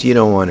like this, you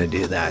don't want to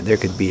do that. There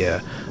could be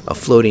a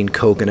floating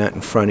coconut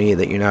in front of you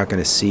that you're not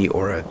going to see,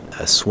 or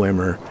a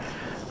swimmer.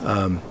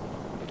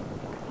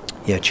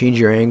 Yeah, change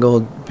your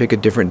angle, pick a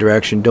different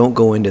direction, don't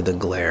go into the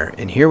glare.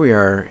 And here we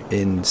are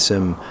in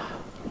some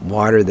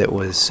water that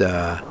was,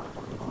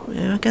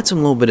 got some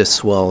little bit of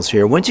swells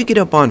here. Once you get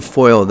up on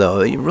foil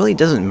though, it really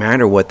doesn't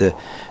matter what the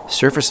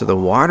surface of the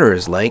water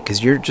is like,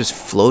 because you're just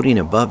floating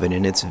above it,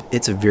 and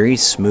it's a very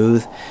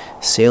smooth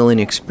sailing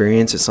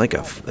experience. It's like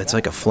a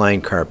flying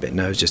carpet. And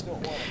I was just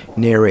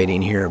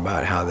narrating here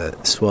about how the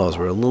swells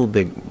were a little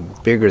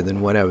bit bigger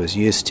than what I was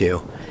used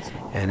to,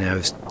 and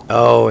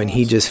and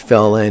he just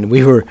fell in.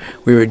 We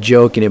were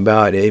joking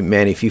about, hey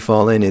man, if you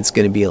fall in, it's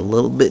going to be a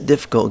little bit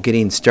difficult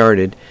getting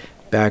started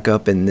back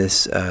up in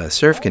this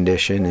surf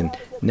condition. And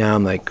now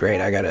I'm like, great,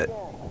 I gotta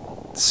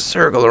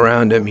circle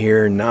around him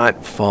here,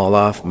 not fall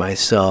off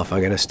myself.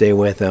 I gotta stay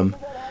with him,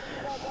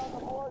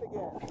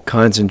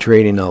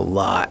 concentrating a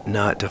lot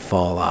not to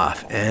fall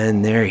off.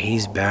 And there,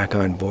 he's back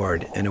on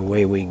board, and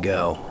away we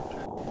go.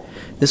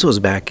 This was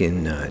back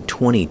in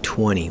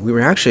 2020. We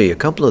were actually a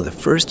couple of the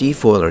first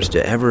Efoilers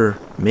to ever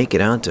make it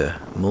out to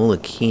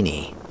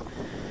Molokini.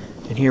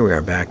 And here we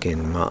are back in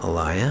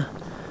Maalaea.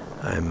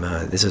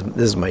 This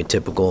is my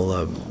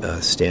typical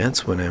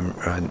stance when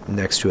I'm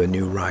next to a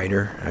new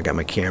rider. I got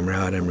my camera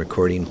out. I'm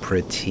recording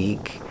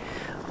Pratik,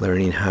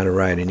 learning how to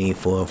ride an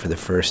Efoil for the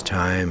first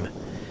time.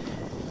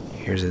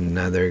 Here's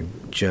another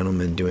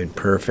gentleman doing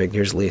perfect.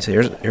 Here's Lisa.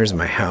 Here's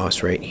my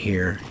house right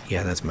here.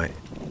 Yeah, that's my...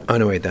 Oh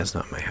no, wait, that's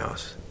not my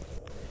house.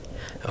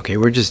 Okay,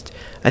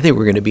 I think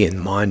we're going to be in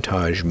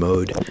montage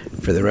mode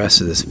for the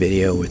rest of this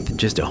video with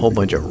just a whole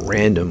bunch of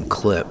random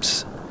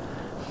clips.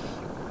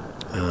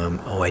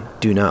 Oh, I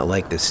do not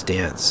like the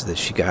stance that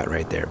she got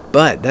right there,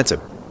 but that's a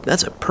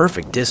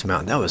perfect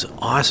dismount. That was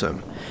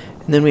awesome.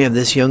 And then we have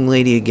this young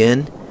lady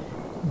again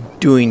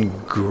doing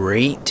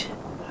great.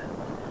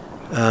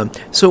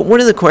 So one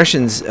of the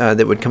questions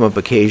that would come up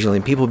occasionally,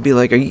 people would be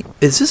like,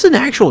 is this an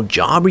actual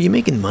job? Are you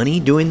making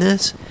money doing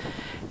this?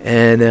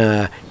 And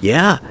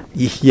yeah,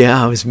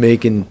 I was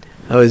making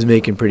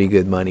pretty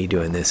good money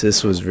doing this.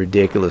 This was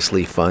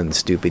ridiculously fun,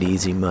 stupid,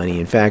 easy money.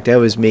 In fact, I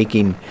was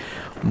making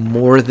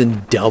more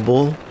than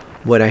double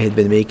what I had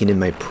been making in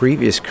my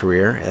previous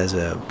career as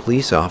a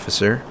police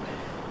officer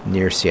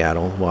near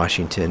Seattle,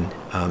 Washington.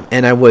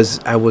 And I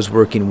was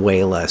working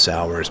way less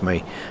hours.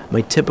 My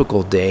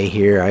typical day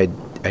here,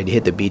 I'd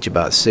hit the beach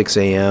about 6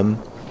 a.m.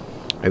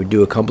 I would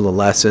do a couple of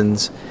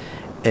lessons.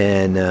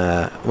 And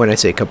when I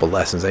say a couple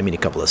lessons, I mean a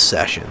couple of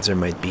sessions. There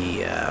might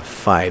be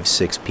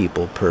 5-6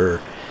 people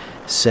per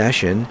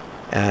session.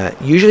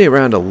 Usually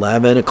around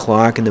 11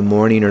 o'clock in the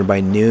morning or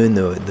by noon,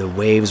 the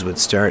waves would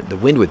start. The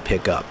wind would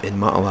pick up in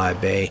Maalaea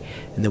Bay,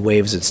 and the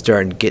waves would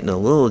start getting a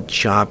little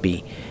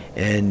choppy,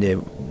 and it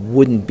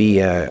wouldn't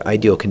be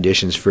ideal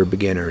conditions for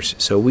beginners.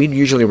 So we'd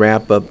usually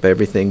wrap up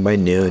everything by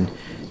noon,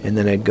 and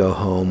then I'd go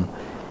home.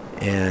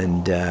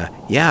 And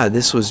yeah,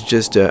 this was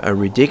just a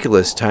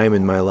ridiculous time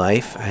in my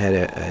life. I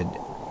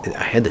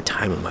had the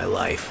time of my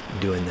life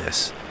doing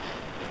this,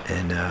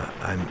 and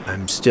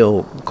I'm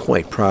still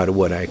quite proud of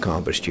what I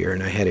accomplished here.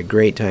 And I had a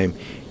great time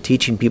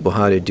teaching people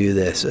how to do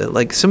this.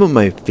 Like some of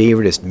my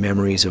favoriteest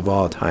memories of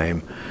all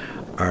time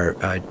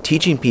are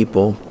teaching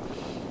people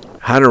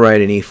how to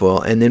ride an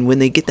Efoil, and then when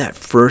they get that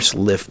first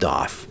lift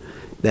off,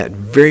 that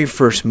very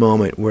first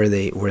moment where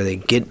they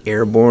get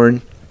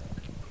airborne.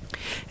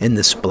 And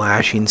the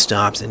splashing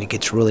stops and it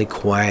gets really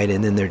quiet,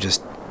 and then they're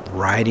just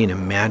riding a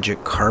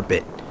magic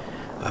carpet,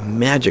 a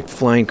magic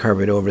flying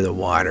carpet over the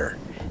water.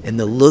 And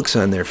the looks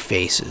on their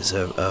faces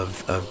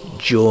of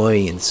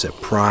joy and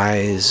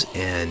surprise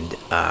and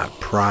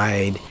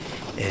pride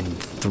and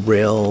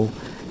thrill.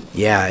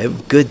 Yeah,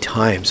 good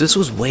times. This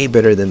was way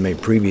better than my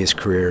previous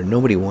career.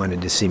 Nobody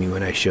wanted to see me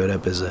when I showed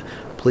up as a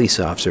police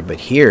officer, but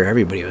here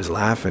everybody was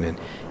laughing and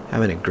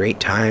having a great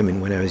time.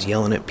 And when I was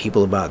yelling at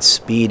people about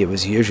speed, it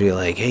was usually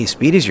like, hey,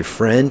 speed is your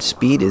friend.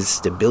 Speed is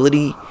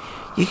stability.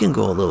 You can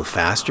go a little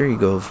faster. You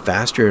go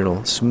faster,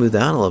 it'll smooth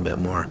out a little bit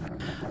more.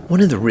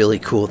 One of the really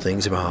cool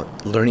things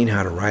about learning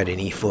how to ride an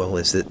Efoil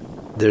is that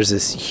there's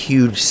this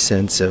huge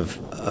sense of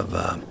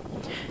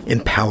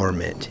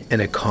empowerment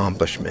and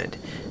accomplishment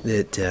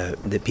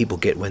that people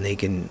get when they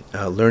can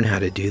learn how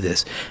to do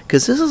this.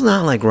 Because this is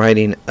not like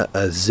riding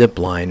a zip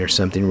line or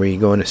something where you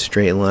go in a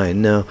straight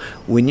line. No,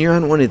 when you're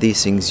on one of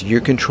these things,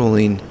 you're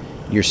controlling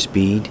your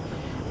speed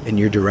and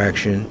your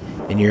direction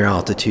and your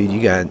altitude.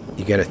 You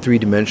got a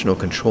three-dimensional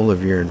control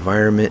of your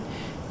environment.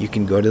 You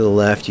can go to the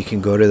left, you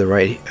can go to the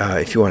right.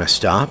 If you want to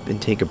stop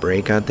and take a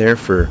break out there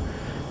for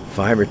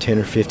 5 or 10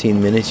 or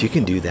 15 minutes, you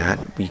can do that.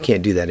 You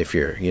can't do that if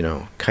you're,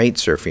 kite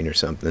surfing or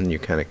something. You're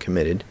kind of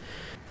committed.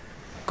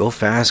 Go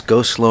fast,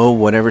 go slow,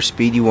 whatever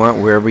speed you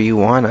want, wherever you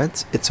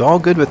want. It's all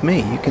good with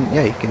me.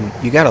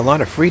 You got a lot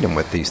of freedom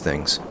with these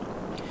things.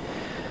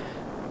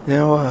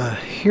 Now,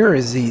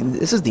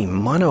 this is the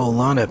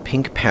Mauna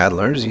Pink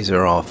Paddlers. These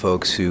are all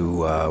folks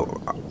who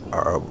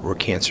were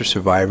cancer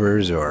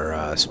survivors,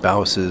 or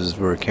spouses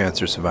were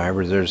cancer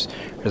survivors.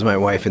 There's my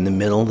wife in the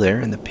middle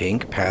there in the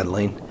pink,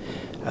 paddling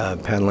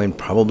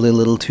probably a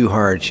little too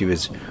hard. She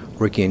was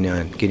working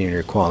on getting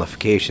her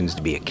qualifications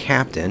to be a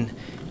captain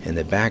in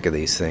the back of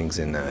these things,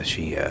 and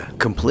she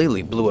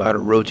completely blew out a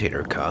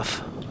rotator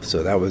cuff.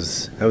 So that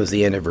was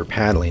the end of her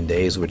paddling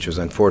days, which was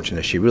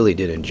unfortunate. She really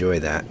did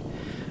enjoy that.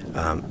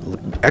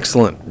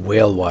 Excellent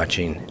whale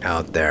watching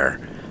out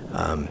there.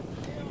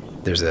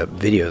 There's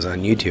videos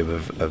on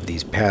YouTube of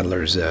these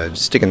paddlers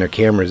sticking their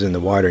cameras in the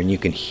water, and you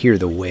can hear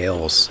the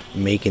whales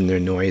making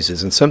their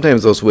noises. And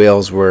sometimes those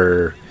whales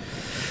were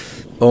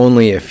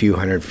only a few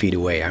hundred feet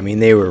away. I mean,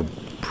 they were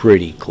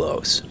pretty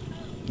close.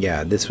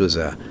 Yeah, this is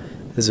a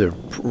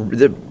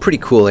pretty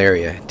cool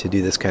area to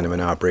do this kind of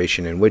an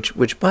operation in,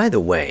 which by the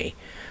way,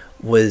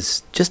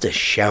 was just a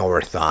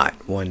shower thought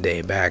one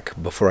day back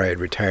before I had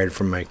retired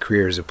from my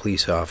career as a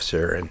police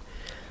officer, and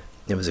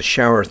it was a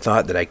shower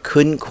thought that I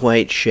couldn't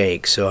quite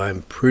shake. So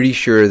I'm pretty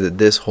sure that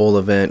this whole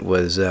event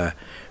was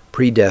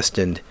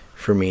predestined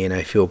for me, and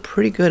I feel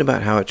pretty good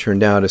about how it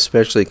turned out,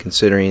 especially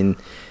considering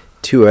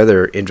two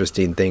other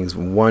interesting things.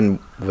 One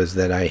was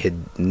that I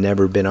had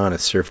never been on a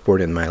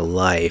surfboard in my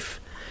life,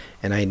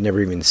 and I had never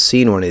even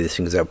seen one of these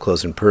things up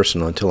close and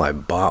personal until I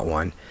bought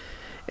one.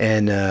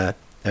 And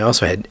I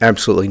also had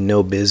absolutely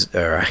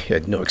I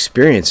had no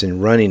experience in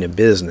running a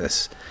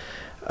business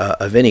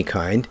of any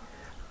kind.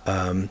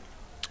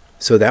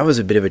 So that was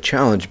a bit of a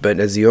challenge, but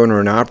as the owner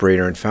and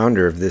operator and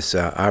founder of this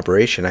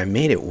operation, I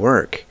made it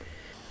work.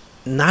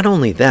 Not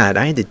only that,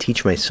 I had to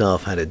teach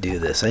myself how to do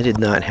this. I did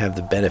not have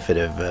the benefit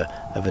of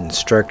an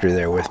instructor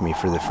there with me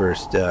for the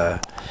first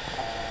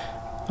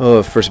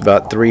oh, first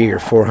about 300 or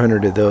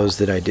 400 of those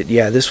that I did.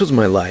 Yeah, this was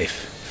my life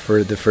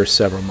for the first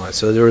several months.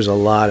 So there was a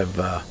lot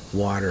of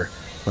water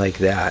like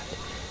that.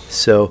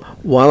 So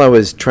while I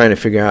was trying to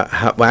figure out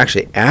how, well,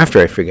 actually after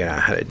I figured out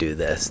how to do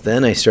this,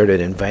 then I started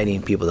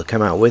inviting people to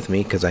come out with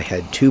me because I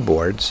had 2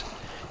 boards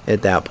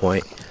at that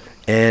point.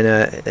 And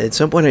at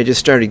some point I just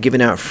started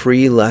giving out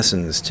free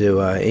lessons to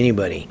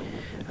anybody.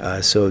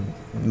 So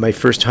my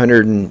first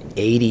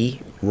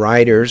 180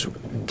 riders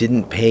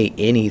didn't pay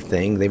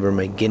anything. They were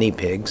my guinea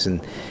pigs,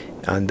 and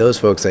on those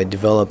folks I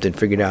developed and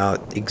figured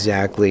out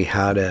exactly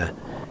how to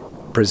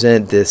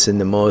present this in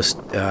the most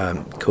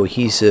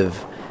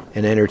cohesive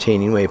and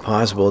entertaining way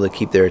possible to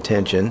keep their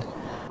attention,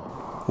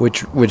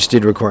 which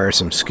did require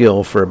some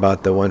skill for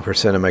about the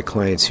 1% of my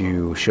clients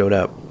who showed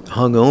up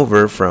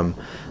hungover from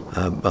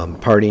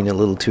partying a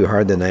little too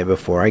hard the night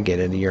before. I get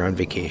it, you're on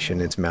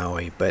vacation, it's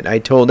Maui. But I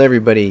told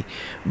everybody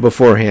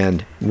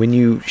beforehand, when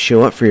you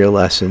show up for your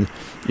lesson,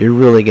 you're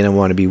really going to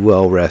want to be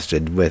well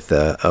rested with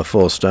a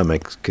full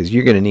stomach, because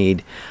you're going to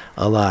need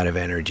a lot of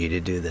energy to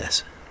do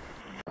this.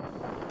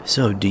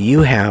 So do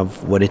you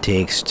have what it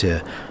takes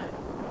to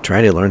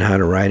try to learn how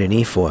to ride an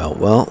Efoil?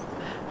 Well,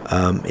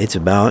 it's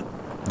about,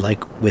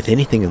 like with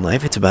anything in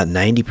life, it's about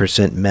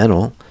 90%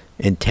 mental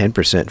and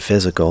 10%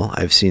 physical.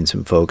 I've seen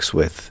some folks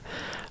with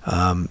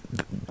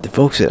the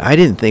folks that I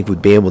didn't think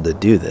would be able to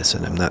do this,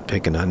 and I'm not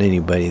picking on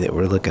anybody that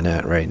we're looking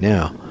at right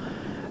now.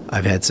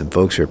 I've had some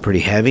folks who are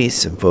pretty heavy,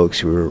 some folks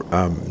who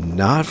are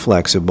not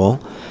flexible,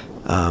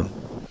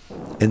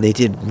 and they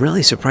did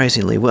really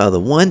surprisingly well.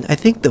 I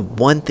think the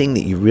one thing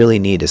that you really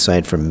need,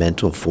 aside from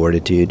mental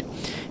fortitude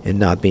and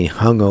not being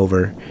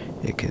hungover,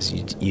 because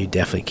you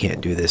definitely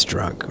can't do this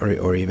drunk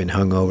or even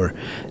hungover.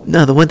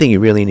 No, the one thing you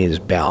really need is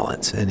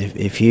balance. And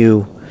if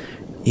you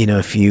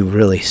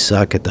really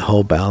suck at the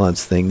whole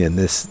balance thing, then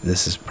this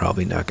is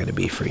probably not going to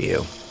be for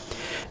you.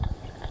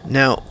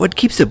 Now, what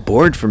keeps the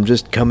board from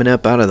just coming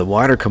up out of the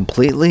water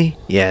completely?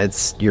 Yeah,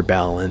 it's your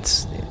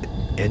balance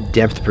and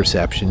depth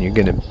perception. You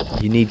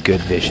need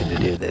good vision to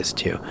do this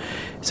too.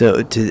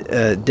 So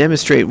to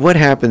demonstrate what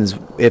happens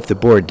if the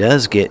board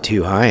does get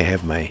too high, I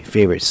have my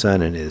favorite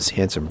son and his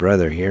handsome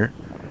brother here.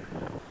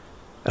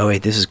 Oh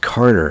wait, this is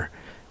Carter.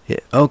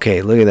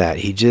 Okay, look at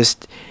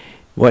that.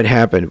 What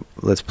happened?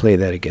 Let's play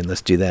that again.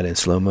 Let's do that in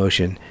slow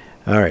motion.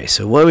 All right,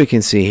 so what we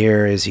can see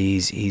here is he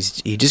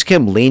just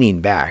kept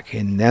leaning back,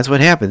 and that's what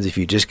happens if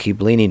you just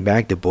keep leaning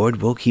back. The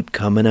board will keep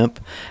coming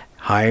up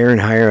higher and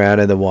higher out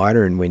of the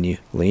water, and when you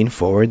lean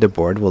forward, the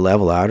board will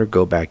level out or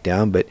go back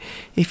down. But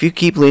if you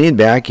keep leaning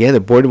back, yeah, the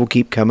board will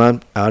keep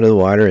coming out of the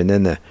water, and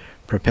then the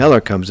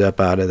propeller comes up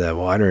out of the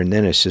water, and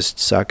then it's just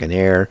sucking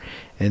air,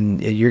 and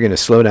you're going to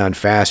slow down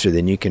faster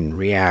than you can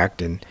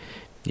react, and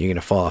you're going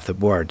to fall off the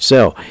board.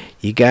 So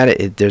you got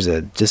it. There's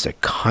just a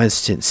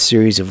constant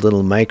series of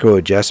little micro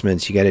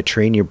adjustments. You got to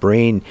train your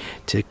brain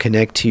to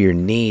connect to your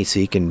knee so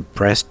you can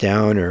press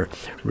down or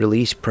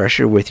release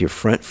pressure with your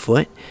front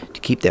foot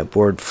to keep that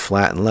board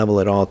flat and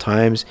level at all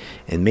times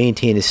and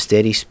maintain a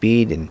steady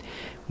speed. And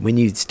when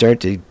you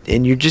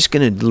and you're just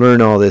going to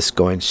learn all this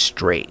going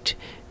straight.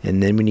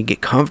 And then when you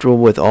get comfortable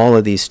with all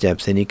of these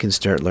steps, then you can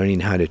start learning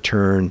how to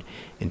turn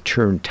and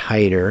turn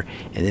tighter,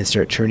 and then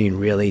start turning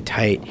really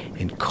tight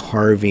and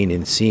carving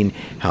and seeing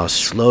how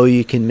slow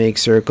you can make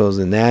circles,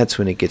 and that's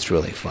when it gets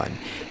really fun.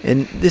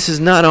 And this is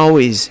not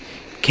always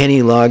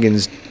Kenny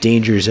Loggins'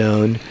 Danger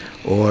Zone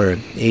or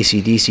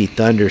AC/DC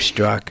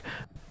Thunderstruck.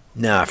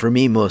 Nah, for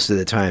me most of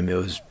the time it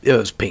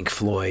was Pink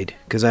Floyd,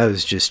 because I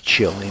was just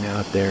chilling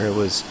out there. It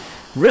was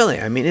really,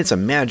 I mean, it's a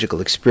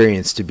magical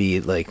experience to be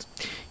like,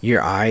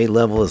 your eye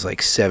level is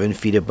like 7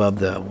 feet above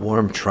the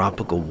warm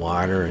tropical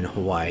water in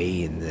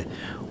Hawaii, and the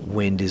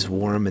wind is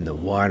warm and the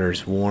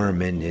water's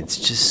warm, and it's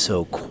just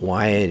so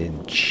quiet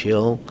and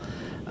chill.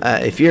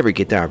 If you ever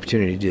get the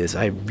opportunity to do this,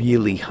 I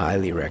really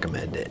highly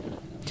recommend it.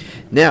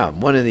 Now,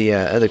 one of the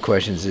other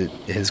questions that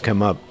has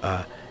come up,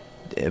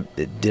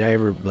 did I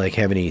ever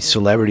have any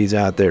celebrities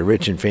out there,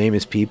 rich and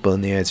famous people?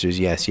 And the answer is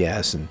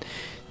yes, and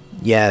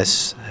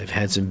yes, I've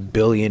had some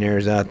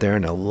billionaires out there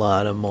and a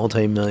lot of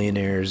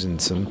multimillionaires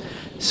and some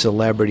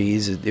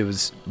celebrities. It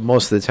was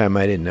most of the time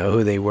I didn't know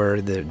who they were.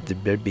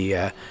 There'd be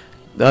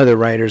other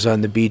writers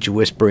on the beach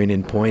whispering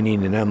and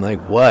pointing, and I'm like,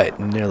 what?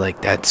 And they're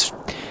like, that's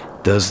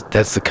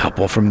the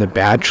couple from The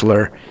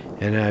Bachelor.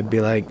 And I'd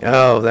be like,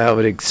 oh, that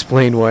would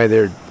explain why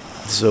they're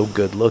so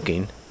good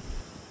looking.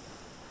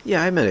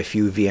 Yeah, I met a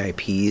few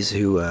VIPs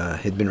who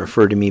had been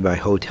referred to me by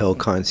hotel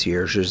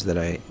concierges that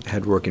I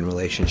had working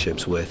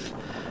relationships with.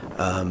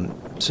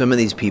 Some of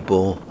these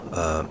people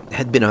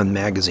had been on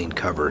magazine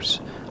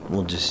covers.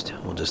 We'll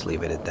just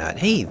leave it at that.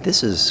 Hey,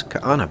 this is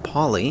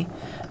Ka'anapali.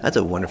 That's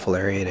a wonderful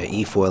area to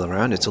e-foil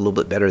around. It's a little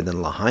bit better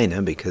than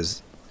Lahaina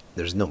because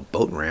there's no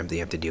boat ramp that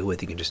you have to deal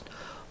with. You can just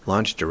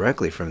launch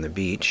directly from the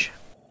beach.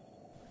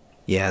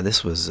 Yeah,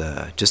 this was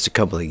just a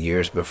couple of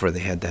years before they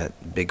had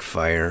that big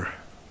fire.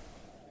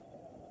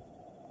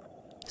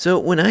 So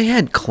when I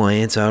had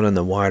clients out on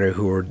the water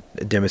who were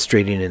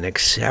demonstrating an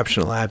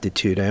exceptional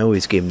aptitude, I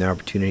always gave them the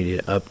opportunity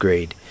to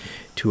upgrade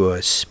to a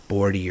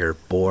sportier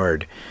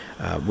board.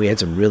 We had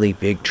some really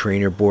big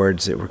trainer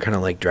boards that were kind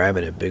of like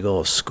driving a big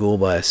old school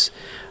bus.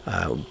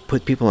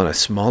 Put people on a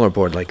smaller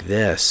board like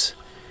this,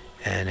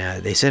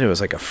 and they said it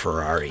was like a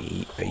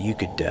Ferrari. You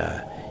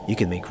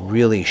could make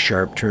really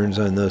sharp turns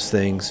on those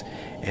things,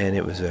 and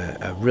it was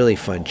a really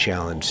fun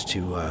challenge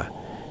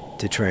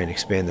to try and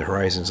expand the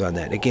horizons on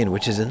that. Again,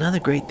 which is another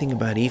great thing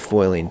about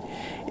e-foiling,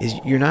 is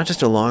you're not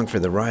just along for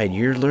the ride,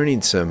 you're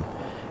learning some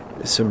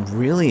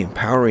really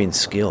empowering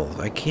skills.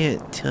 I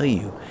can't tell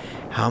you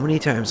how many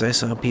times I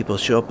saw people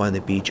show up on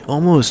the beach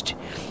almost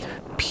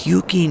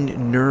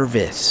puking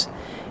nervous,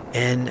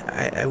 and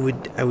I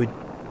would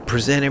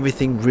present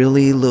everything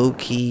really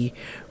low-key,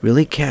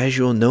 really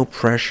casual, no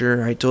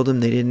pressure. I told them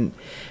they didn't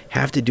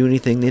have to do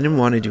anything they didn't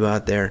want to do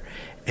out there,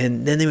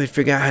 and then they would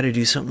figure out how to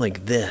do something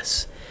like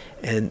this,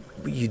 and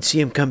you'd see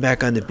them come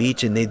back on the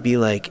beach and they'd be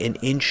like an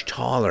inch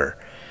taller.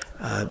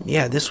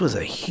 Yeah, this was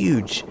a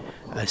huge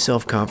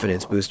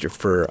self-confidence booster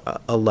for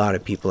a lot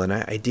of people, and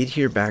I did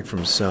hear back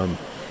from some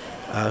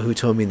who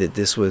told me that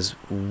this was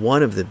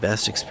one of the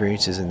best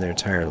experiences in their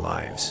entire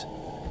lives.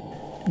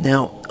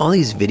 Now, all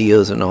these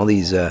videos and all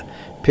these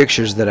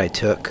pictures that I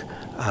took,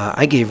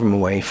 I gave them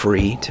away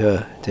free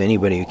to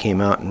anybody who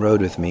came out and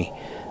rode with me.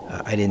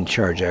 I didn't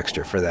charge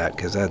extra for that,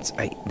 because that's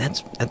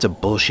a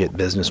bullshit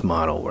business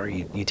model where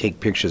you take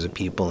pictures of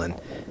people and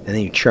then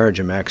you charge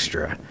them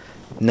extra.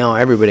 No,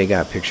 everybody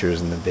got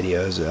pictures in the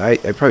videos.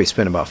 I probably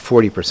spent about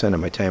 40% of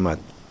my time out.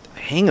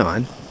 Hang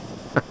on.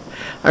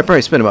 I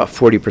probably spent about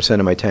 40%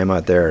 of my time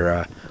out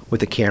there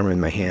with a camera in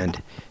my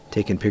hand,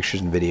 taking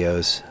pictures and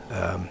videos.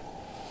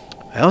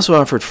 I also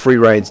offered free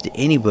rides to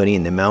anybody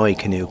in the Maui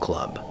Canoe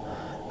Club,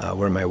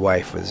 where my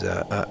wife was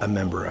a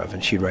member of,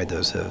 and she'd ride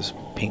those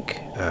pink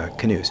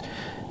canoes.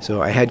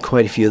 So I had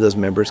quite a few of those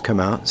members come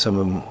out, some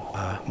of them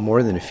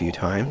more than a few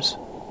times.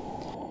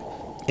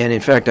 And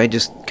in fact, I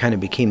just kind of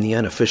became the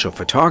unofficial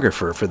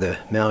photographer for the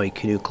Maui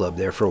Canoe Club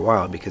there for a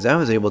while, because I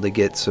was able to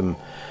get some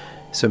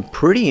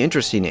pretty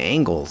interesting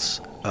angles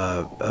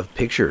of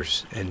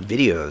pictures and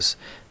videos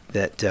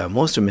that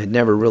most of them had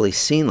never really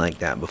seen like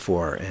that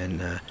before.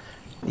 And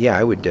yeah,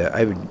 I would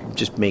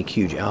just make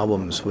huge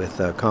albums with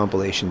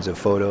compilations of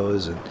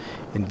photos and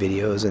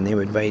videos, and they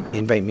would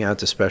invite me out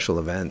to special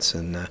events.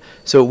 And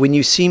so when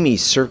you see me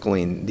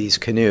circling these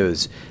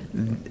canoes,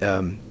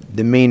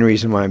 the main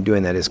reason why I'm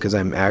doing that is because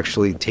I'm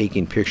actually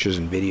taking pictures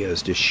and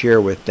videos to share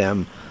with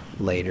them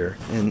later,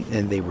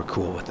 and they were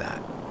cool with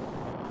that.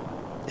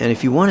 And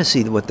if you want to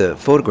see what the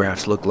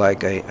photographs look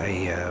like,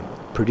 I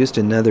produced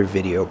another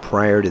video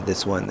prior to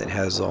this one that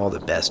has all the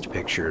best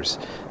pictures.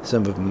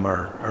 Some of them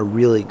are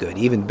really good,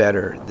 even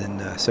better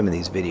than some of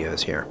these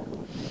videos here.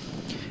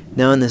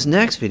 Now in this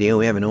next video,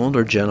 we have an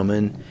older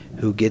gentleman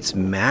who gets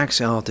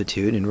max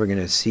altitude, and we're going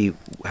to see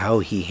how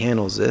he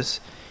handles this.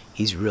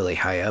 He's really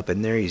high up,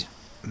 and there he's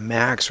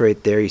max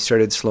right there. He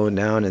started slowing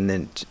down, and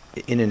then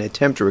in an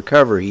attempt to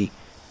recover, he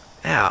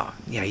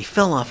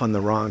fell off on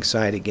the wrong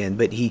side again,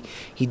 but he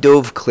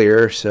dove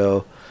clear,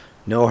 so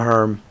no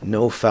harm,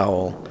 no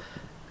foul.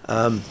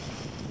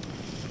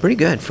 Pretty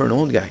good for an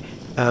old guy.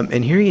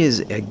 And here he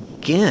is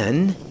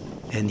again,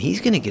 and he's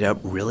going to get up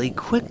really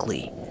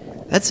quickly.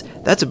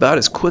 That's about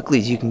as quickly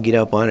as you can get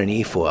up on an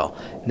e-foil.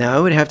 Now, I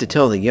would have to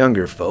tell the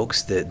younger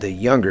folks, the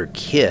younger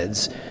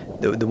kids,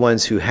 the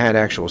ones who had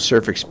actual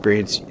surf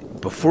experience,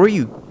 before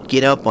you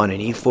get up on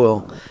an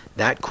e-foil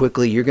that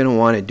quickly, you're going to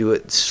want to do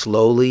it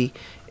slowly,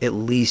 at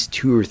least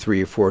 2 or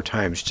 3 or 4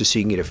 times, just so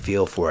you can get a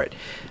feel for it.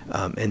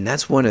 And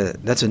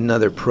that's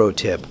another pro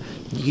tip.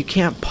 You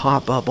can't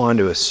pop up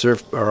onto a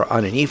surf or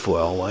on an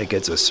e-foil like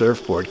it's a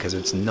surfboard, because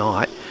it's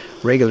not.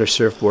 Regular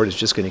surfboard is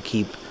just going to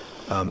keep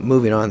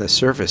moving on the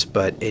surface,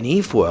 but an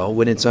e-foil,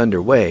 when it's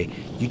underway,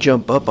 you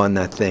jump up on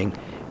that thing,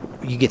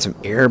 you get some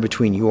air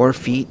between your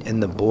feet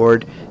and the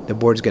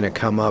board's going to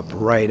come up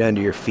right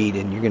under your feet,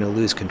 and you're going to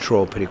lose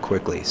control pretty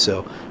quickly.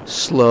 So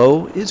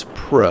slow is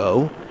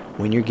pro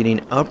when you're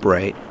getting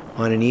upright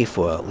on an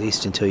e-foil, at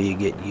least until you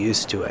get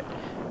used to it.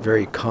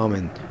 Very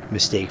common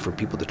mistake for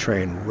people to try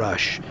and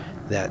rush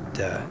that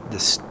the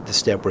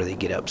step where they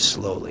get up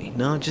slowly.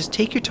 No, just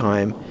take your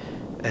time,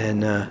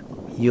 and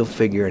you'll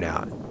figure it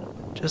out.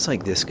 Just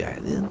like this guy.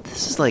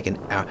 This is like an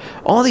hour.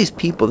 All these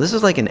people, this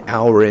is like an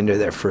hour into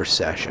their first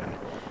session,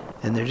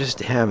 and they're just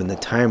having the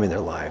time of their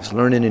lives,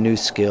 learning a new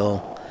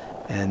skill,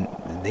 and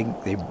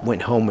they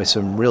went home with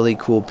some really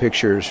cool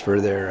pictures for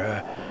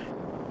their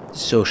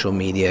social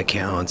media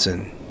accounts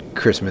and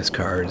Christmas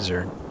cards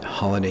or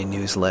holiday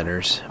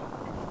newsletters.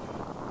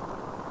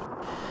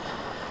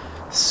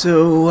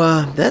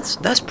 So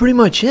that's pretty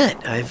much it.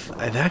 I've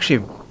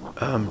actually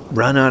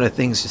run out of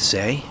things to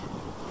say.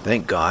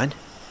 Thank God.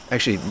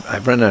 Actually,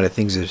 I've run out of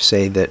things to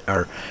say that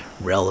are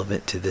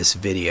relevant to this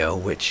video,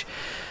 which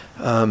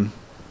again,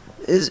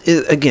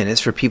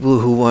 it's for people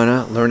who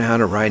want to learn how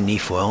to ride an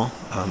e-foil.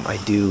 I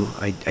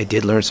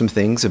did learn some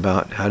things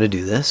about how to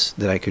do this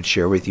that I could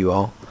share with you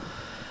all.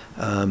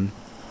 And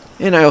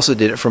I also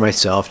did it for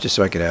myself, just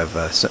so I could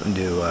have something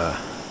to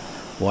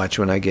watch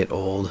when I get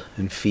old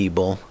and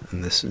feeble,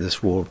 and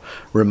this will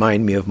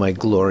remind me of my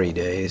glory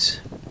days.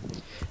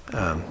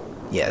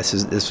 Yeah,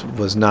 this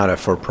was not a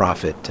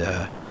for-profit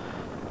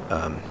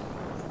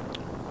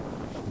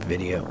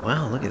video.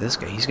 Wow, look at this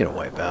guy. He's gonna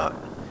wipe out.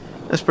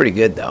 That's pretty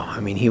good though. I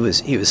mean, he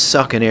was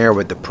sucking air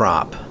with the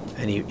prop,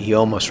 and he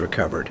almost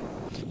recovered.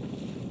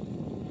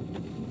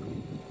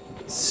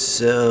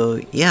 So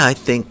yeah, I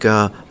think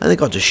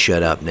I'll just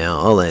shut up now.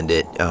 I'll end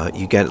it.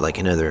 You got like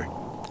another.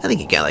 I think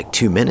you got like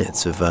 2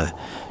 minutes of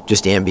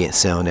just ambient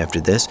sound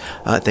after this.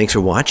 Thanks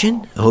for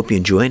watching. I hope you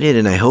enjoyed it,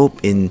 and I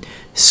hope in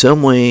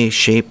some way,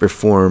 shape, or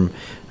form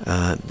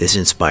this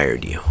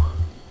inspired you.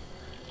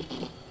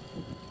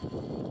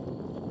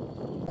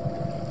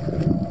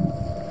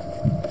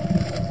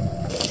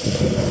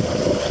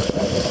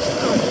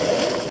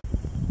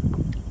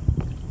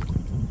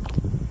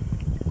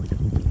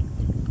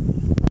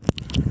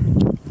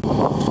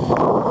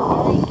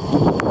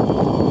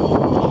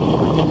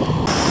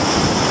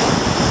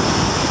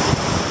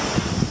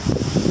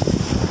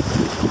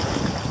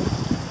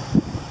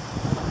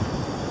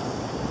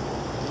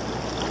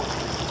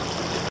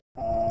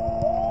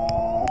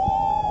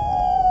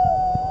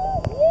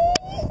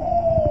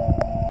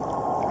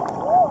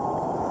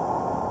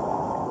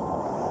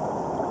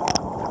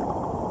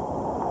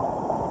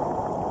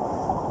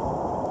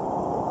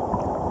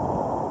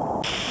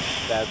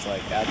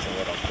 That's a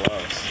little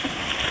close.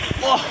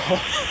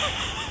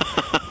 Whoa!